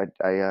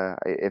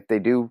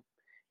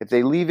if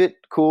they leave it,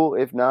 cool.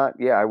 If not,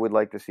 I would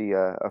like to see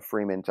a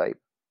Freeman type.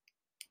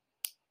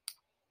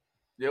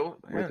 Yeah.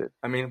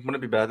 I mean, wouldn't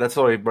it be bad? That's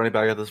the only running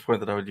back at this point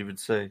that I would even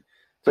say.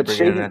 But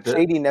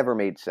Shady never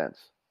made sense.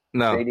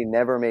 No. Shady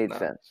never made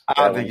sense. I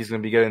don't think he's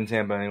going to be good in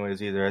Tampa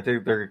anyways either. I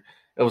think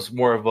it was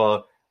more of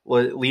a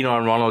lean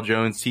on Ronald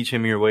Jones, teach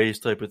him your ways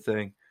type of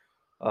thing.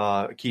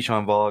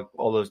 Keyshawn Vaughn,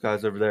 all those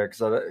guys over there.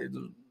 Because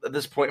at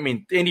this point, I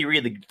mean, Andy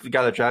Reid, the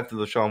guy that drafted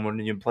LaShawn,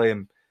 wouldn't even play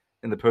him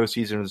in the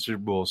postseason of the Super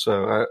Bowl.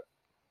 So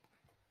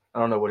I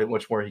don't know what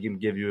much more he can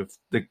give you if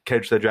the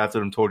coach that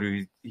drafted him told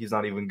you he's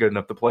not even good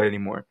enough to play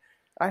anymore.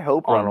 I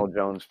hope Ronald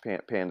Jones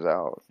pans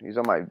out. He's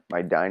on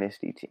my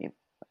dynasty team.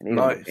 I need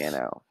him to pan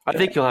out. I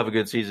think he'll have a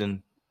good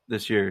season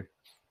this year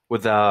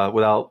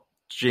without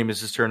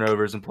Jameis's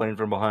turnovers and playing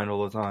from behind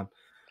all the time.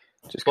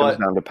 Just comes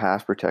down to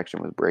pass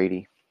protection with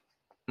Brady.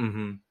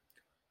 Mm-hmm.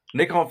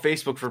 Nick on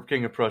Facebook for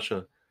King of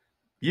Prussia.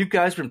 You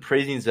guys been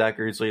praising Zach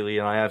Ertz lately,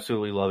 and I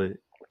absolutely love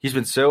it. He's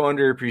been so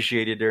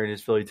underappreciated during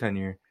his Philly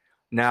tenure.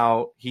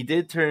 Now, he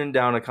did turn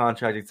down a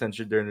contract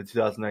extension during the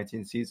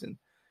 2019 season.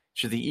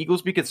 Should the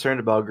Eagles be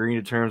concerned about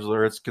agreeing to terms with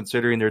Ertz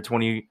considering their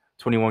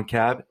 2021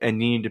 cap and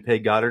needing to pay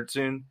Goddard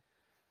soon?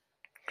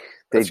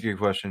 That's a good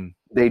question.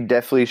 They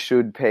definitely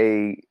should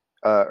pay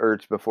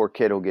Ertz before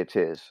Kittle gets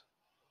his.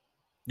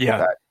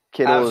 Yeah.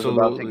 Kittle is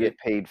about to get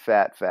paid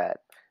fat.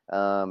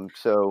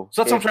 So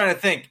that's what I'm trying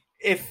to think.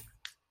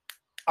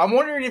 I'm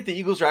wondering if the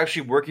Eagles are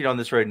actually working on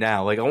this right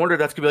now. I wonder if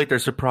that's gonna be their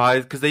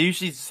surprise because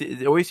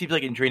it always seems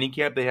like in training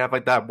camp they have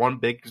that one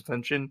big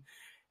extension,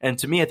 and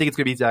to me I think it's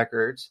gonna be Zach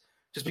Ertz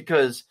just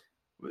because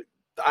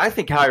I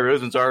think Howie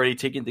Roseman's already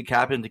taken the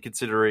cap into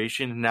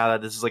consideration now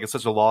that this is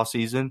such a lost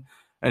season,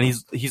 and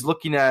he's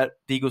looking at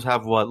the Eagles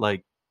have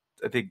I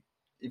think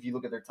if you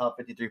look at their top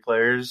 53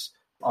 players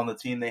on the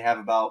team they have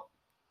about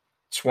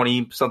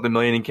 20-something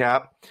million in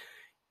cap.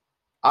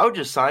 I would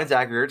just sign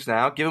Zach Ertz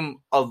now, give him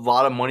a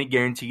lot of money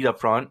guaranteed up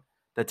front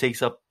that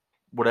takes up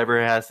whatever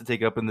it has to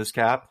take up in this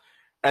cap,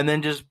 and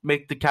then just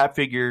make the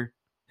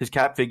his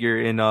cap figure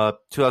in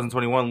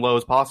 2021 low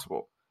as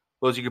possible,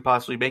 low as you could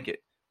possibly make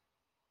it.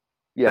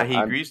 Yeah, that he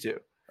agrees to.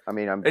 I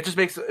mean, it just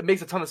makes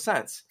a ton of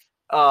sense.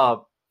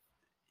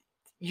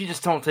 You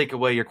just don't take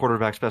away your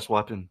quarterback's best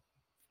weapon.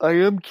 I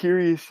am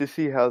curious to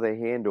see how they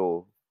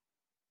handle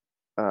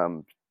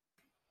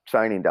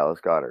signing Dallas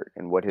Goedert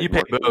and what his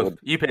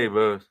You pay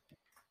both.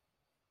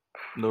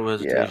 No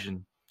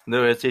hesitation. Yeah.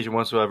 No hesitation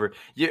whatsoever.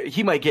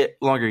 He might get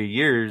longer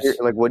years.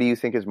 What do you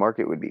think his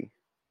market would be?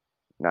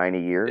 9 a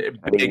year?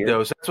 Big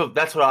though. So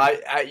that's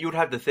what you would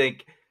have to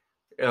think.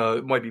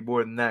 It might be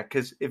more than that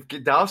because if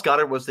Dallas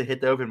Goedert was to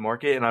hit the open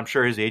market, and I'm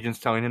sure his agent's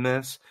telling him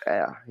this,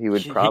 he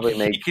would probably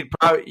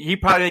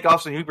he'd probably make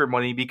Austin Hooper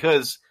money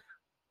because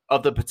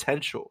of the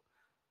potential.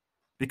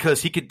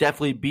 Because he could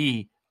definitely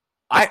be.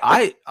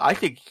 I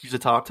think he's a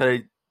top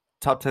 10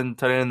 tight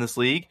end in this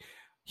league.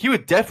 He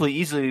would definitely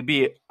easily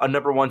be a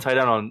number one tight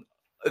end on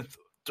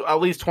at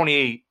least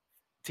 28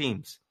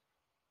 teams.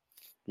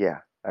 Yeah.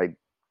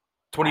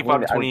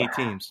 28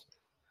 teams.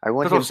 I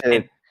want him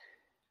to.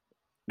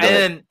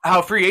 And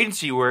how free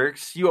agency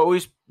works,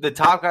 the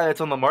top guy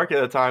that's on the market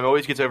at the time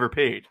always gets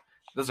overpaid.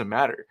 It doesn't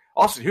matter.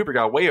 Austin Hooper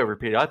got way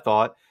overpaid, I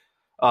thought.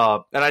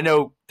 And I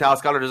know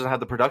Dallas Goedert doesn't have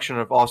the production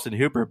of Austin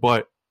Hooper,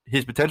 but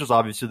his potential's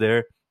obviously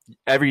there.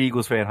 Every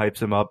Eagles fan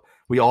hypes him up.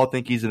 We all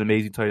think he's an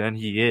amazing tight end.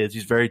 He is.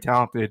 He's very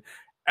talented.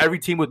 Every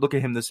team would look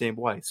at him the same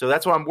way. So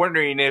that's why I'm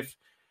wondering if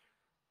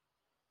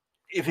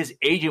his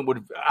agent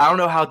would – I don't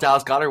know how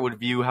Dallas Goedert would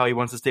view how he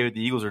wants to stay with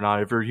the Eagles or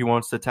not, if he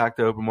wants to attack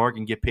the open market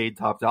and get paid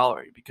top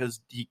dollar because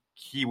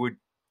he would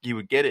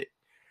get it.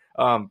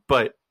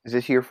 But is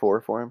this year 4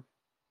 for him?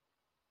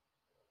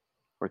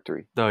 Or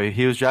 3? No,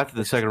 he was drafted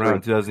the second round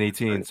in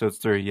 2018, so it's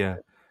 3, yeah.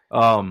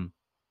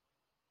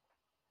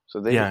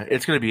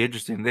 It's going to be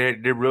interesting.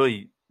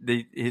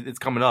 It's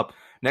coming up.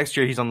 Next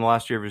year, he's on the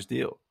last year of his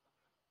deal.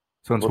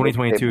 So in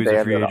 2022, he's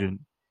a free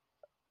agent.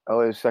 Oh,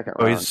 it was second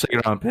round. Oh, he's a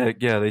second round pick.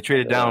 Yeah, they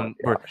traded down.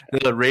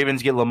 The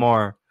Ravens get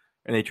Lamar,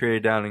 and they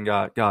traded down and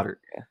got Goddard.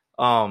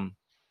 I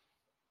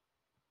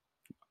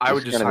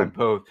would just sign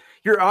both.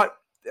 I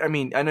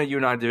know you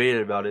and I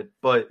debated about it,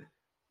 but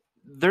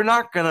they're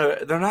not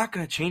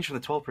gonna change from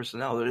the 12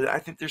 personnel. I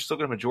think they're still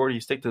gonna majority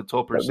stick to the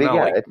 12 personnel.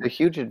 Yeah, it's a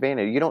huge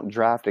advantage. You don't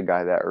draft a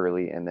guy that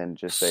early and then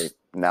just say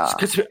nah.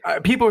 Because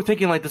people are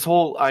thinking like this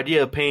whole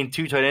idea of paying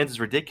 2 tight ends is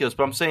ridiculous,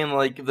 but I'm saying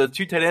like the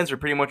 2 tight ends are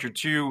pretty much your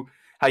 2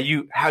 how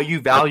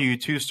you value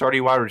 2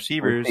 starting wide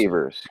receivers.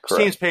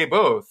 Teams pay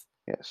both.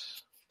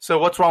 Yes. So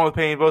what's wrong with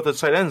paying both the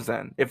tight ends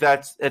then? If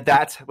that's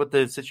what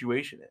the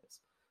situation is.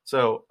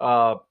 So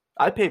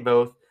I pay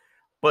both,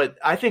 but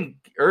I think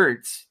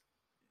Ertz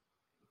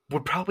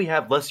would probably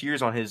have less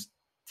years on his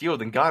deal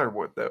than Goddard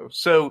would, though.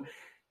 So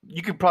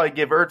you could probably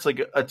give Ertz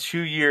like a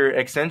 2-year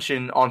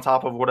extension on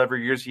top of whatever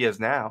years he has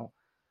now.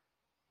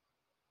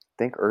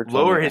 I think Ertz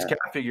lower his cap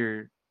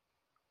figure.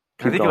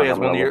 I think he only has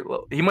 1 year.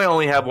 He might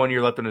only have 1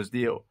 year left on his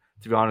deal,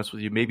 to be honest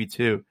with you, maybe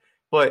 2.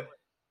 But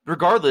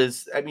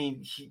regardless, I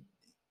mean,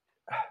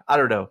 I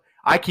don't know.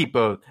 I keep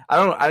both.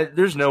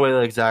 There's no way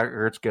like Zach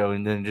Ertz go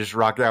and then just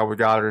rock it out with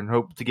Goddard and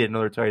hope to get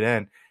another tight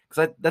end,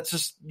 because that's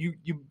just you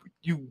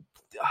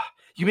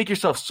make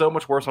yourself so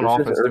much worse on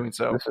offense doing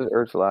so. This is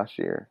Ertz last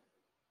year.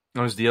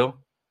 On his deal?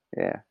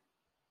 Yeah.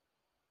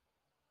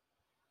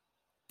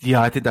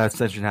 Yeah, I think that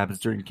extension happens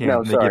during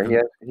camp. No, sorry.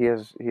 He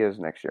has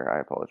next year. I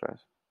apologize.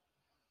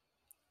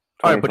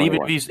 All right, but even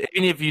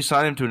if you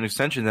sign him to an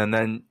extension,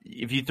 then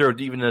if you throw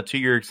even a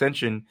 2-year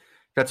extension,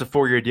 that's a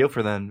 4-year deal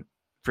for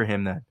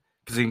him then,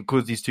 because it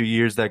includes these 2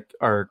 years that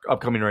are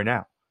upcoming right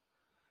now.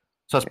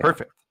 So that's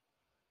perfect.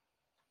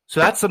 So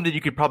that's something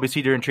you could probably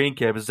see during training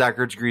camp. If Zach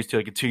Ertz agrees to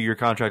like a 2-year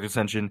contract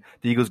extension,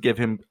 the Eagles give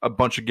him a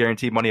bunch of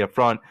guaranteed money up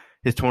front.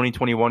 His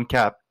 2021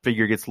 cap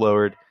figure gets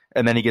lowered,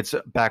 and then he gets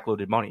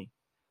backloaded money.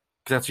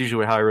 Because that's usually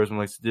what Howie Roseman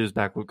likes to do, is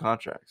backload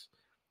contracts.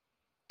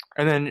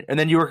 And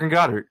then you work on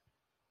Goddard,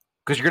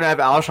 because you're going to have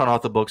Alshon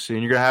off the books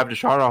soon. You're going to have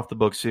Deshaun off the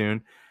books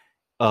soon.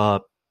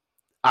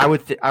 I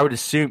would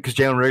assume, because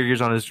Jalen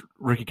Reagor's on his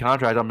rookie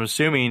contract, I'm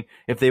assuming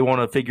if they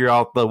want to figure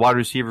out the wide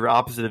receiver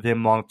opposite of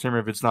him long term,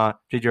 if it's not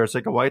J.J.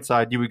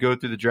 Arcega-Whiteside, you would go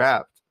through the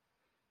draft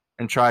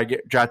and try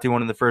drafting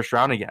one in the first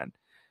round again.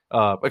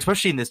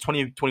 Especially in this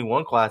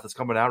 2021 class that's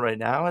coming out right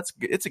now,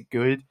 it's a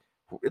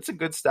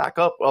good stack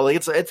up. Well,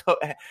 it's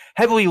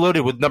heavily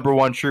loaded with number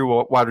 1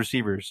 true wide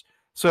receivers.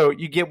 So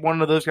you get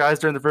one of those guys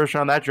during the first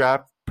round of that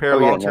draft, pair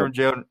long term with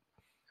Jalen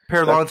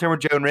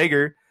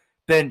Reagor,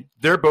 then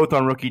they're both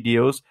on rookie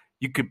deals.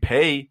 You could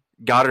pay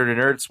Goddard and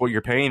Ertz what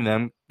you're paying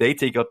them. They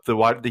take up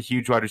the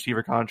huge wide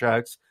receiver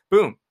contracts.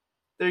 Boom.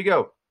 There you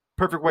go.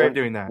 Perfect way of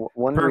doing that.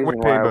 One reason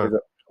why I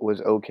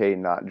was okay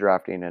not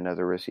drafting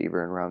another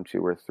receiver in round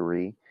 2 or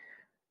 3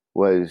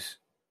 was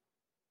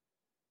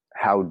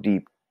how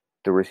deep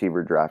the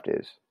receiver draft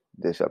is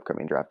this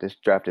upcoming draft. This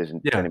draft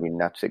isn't going to be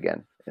nuts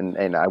again.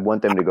 And I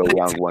want them to go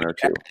round 1 or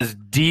 2. As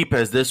deep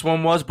as this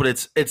one was, but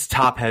it's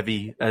top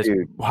heavy.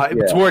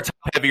 It's more top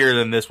heavier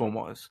than this one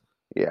was.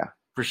 Yeah.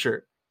 For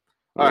sure.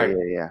 All right.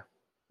 Yeah.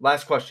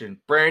 Last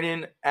question.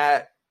 Brandon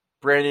at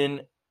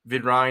Brandon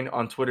Vidrine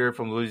on Twitter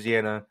from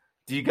Louisiana.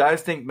 Do you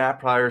guys think Matt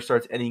Pryor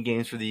starts any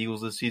games for the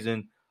Eagles this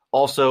season?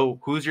 Also,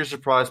 who's your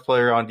surprise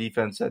player on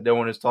defense that no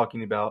one is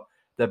talking about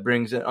that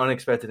brings an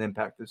unexpected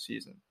impact this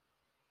season?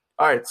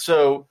 All right,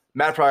 so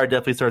Matt Pryor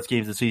definitely starts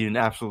games this season,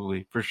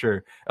 absolutely, for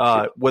sure.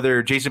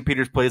 Whether Jason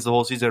Peters plays the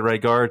whole season at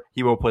right guard,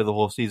 he won't play the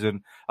whole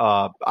season.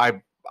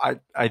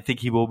 I think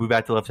he will be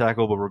back to left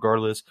tackle, but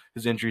regardless,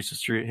 his injury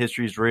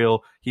history is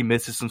real. He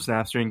misses some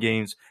snaps during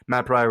games.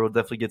 Matt Pryor will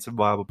definitely get some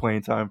viable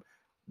playing time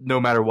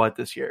no matter what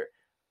this year.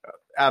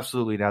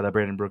 Absolutely, now that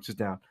Brandon Brooks is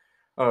down.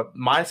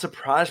 My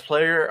surprise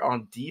player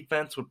on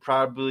defense would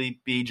probably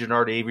be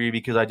Genard Avery,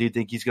 because I do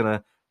think he's going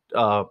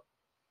to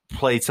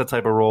play some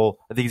type of role.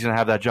 I think he's going to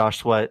have that Josh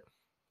Sweat.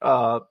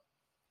 I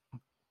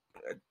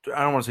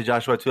don't want to say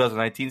Josh Sweat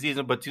 2019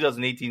 season, but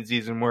 2018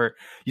 season where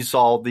you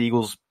saw the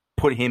Eagles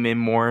put him in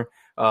more.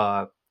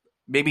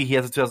 Maybe he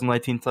has a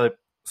 2019 type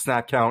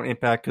snap count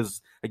impact,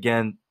 because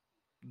again,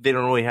 they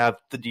don't really have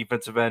the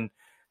defensive end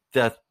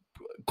that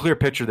clear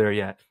picture there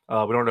yet. We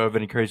don't know if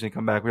any Curry's going to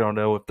come back. We don't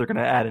know if they're going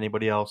to add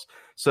anybody else.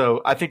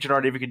 So I think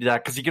Genard Avery can do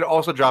that, because he can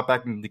also drop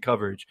back into the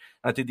coverage.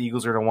 I think the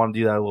Eagles are going to want to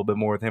do that a little bit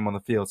more with him on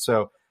the field.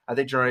 So I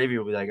think Genard Avery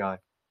will be that guy.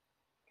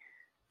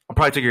 I'll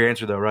probably take your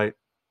answer though, right?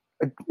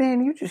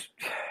 Man,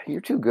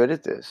 you're too good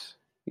at this.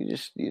 You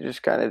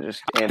just kind of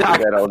just answer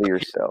that all to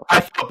yourself.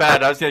 I felt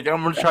bad. I was like,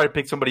 I'm going to try to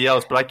pick somebody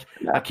else, but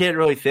I can't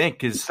really think,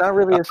 because it's not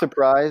really a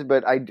surprise.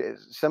 But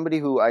somebody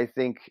who I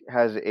think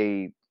has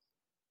a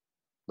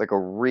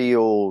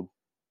real,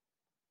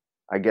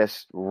 I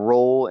guess,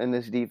 role in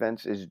this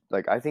defense is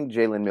I think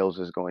Jalen Mills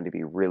is going to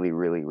be really,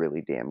 really,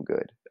 really damn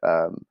good.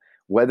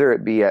 Whether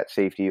it be at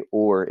safety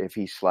or if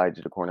he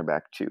slides to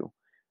cornerback too.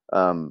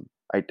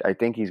 I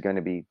think he's going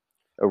to be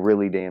a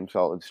really damn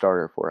solid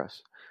starter for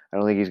us. I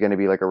don't think he's going to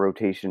be like a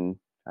rotation.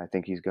 I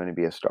think he's going to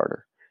be a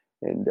starter.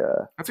 And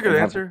that's a good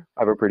answer.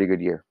 Have a pretty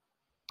good year.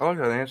 I like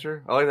that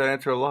answer. I like that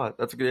answer a lot.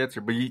 That's a good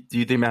answer. But do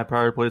you think Matt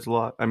Pryor plays a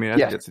lot? I mean,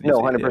 yes.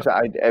 No,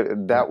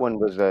 100%. That one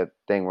was a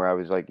thing where I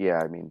was like, yeah,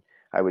 I mean,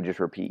 I would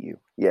just repeat you.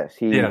 Yes,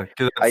 he. Yeah,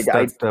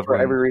 that's for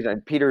every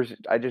reason. Peters,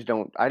 I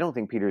don't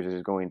think Peters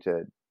is going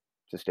to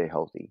to stay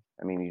healthy.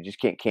 I mean, you just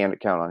can't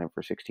count on him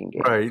for 16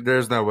 games. Right.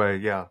 There's no way.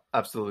 Yeah,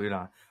 absolutely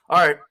not. All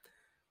right.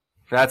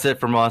 That's it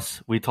from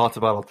us. We talked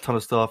about a ton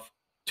of stuff.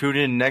 Tune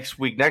in next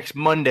week, next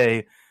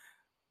Monday.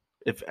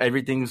 If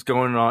everything's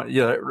going on,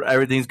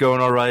 everything's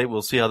going all right.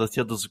 We'll see how the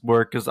Steelers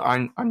work because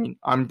I'm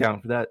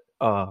down for that.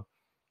 I'll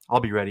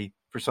be ready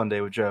for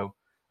Sunday with Joe.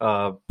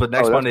 But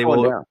next Monday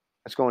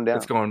it's going down.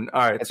 It's going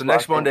all right. So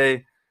next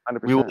Monday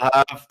 100%. We will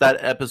have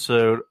that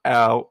episode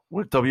out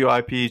with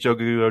WIP Joe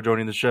Gugudo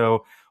joining the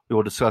show. We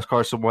will discuss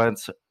Carson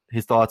Wentz,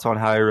 his thoughts on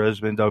Howie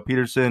Roseman, Doug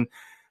Peterson.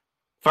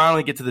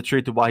 Finally, get to the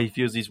truth of why he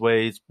feels these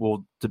ways.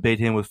 We'll debate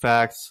him with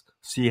facts,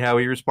 see how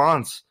he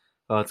responds.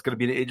 It's going to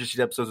be an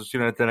interesting episode, so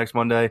tune in to next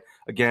Monday.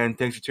 Again,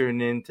 thanks for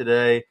tuning in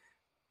today.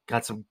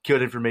 Got some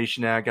good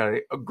information out. Got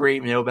a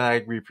great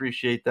mailbag. We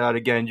appreciate that.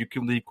 Again, you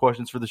can leave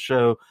questions for the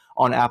show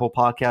on Apple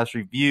Podcast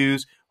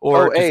reviews.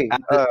 Or go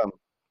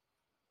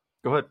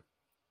ahead.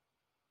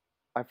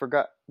 I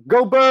forgot.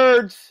 Go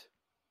Birds!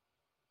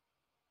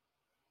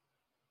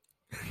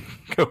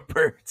 Go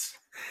Birds.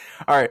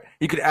 All right.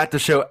 You can at the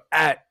show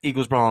at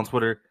Eagles Brawl on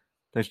Twitter.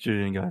 Thanks for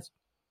tuning in, guys.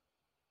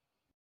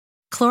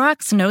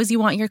 Clorox knows you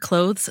want your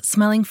clothes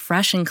smelling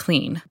fresh and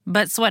clean,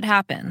 but what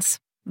happens?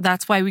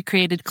 That's why we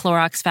created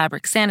Clorox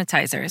Fabric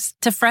Sanitizers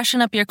to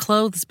freshen up your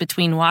clothes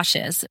between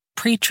washes,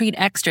 pre-treat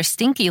extra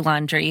stinky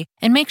laundry,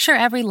 and make sure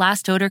every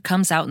last odor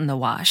comes out in the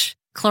wash.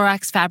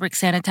 Clorox Fabric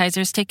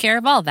Sanitizers take care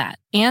of all that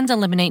and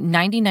eliminate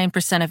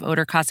 99% of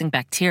odor-causing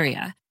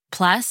bacteria.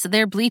 Plus,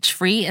 they're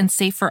bleach-free and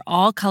safe for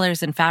all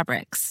colors and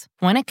fabrics.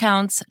 When it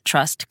counts,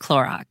 trust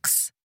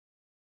Clorox.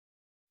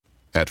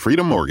 At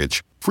Freedom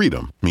Mortgage,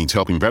 freedom means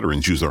helping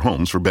veterans use their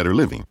homes for better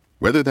living.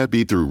 Whether that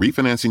be through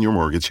refinancing your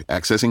mortgage,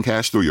 accessing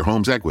cash through your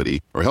home's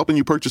equity, or helping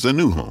you purchase a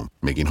new home,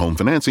 making home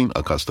financing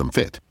a custom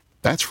fit.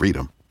 That's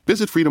freedom.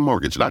 Visit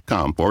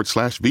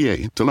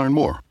freedommortgage.com/VA to learn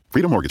more.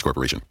 Freedom Mortgage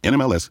Corporation,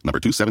 NMLS number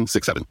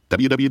 2767,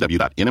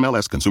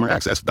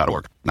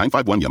 www.nmlsconsumeraccess.org,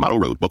 951 Yamato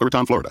Road, Boca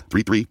Raton, Florida,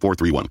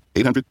 33431,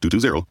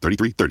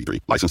 800-220-3333.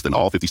 Licensed in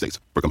all 50 states.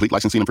 For complete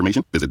licensing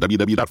information, visit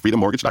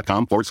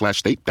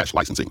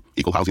www.freedommortgage.com/state-licensing.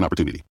 Equal housing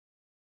opportunity.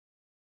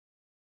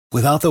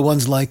 Without the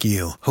ones like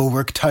you, who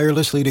work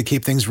tirelessly to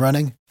keep things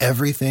running,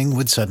 everything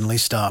would suddenly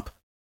stop.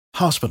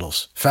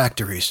 Hospitals,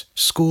 factories,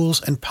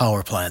 schools, and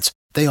power plants,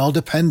 they all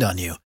depend on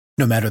you.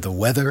 No matter the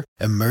weather,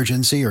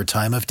 emergency, or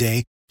time of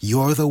day,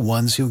 you're the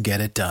ones who get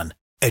it done.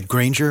 At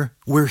Grainger,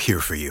 we're here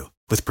for you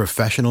with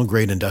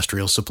professional-grade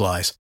industrial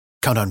supplies.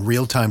 Count on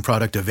real-time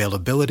product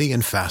availability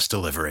and fast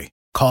delivery.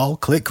 Call,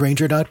 click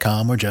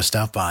Grainger.com, or just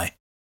stop by.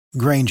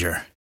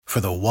 Grainger, for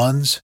the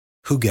ones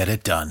who get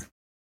it done.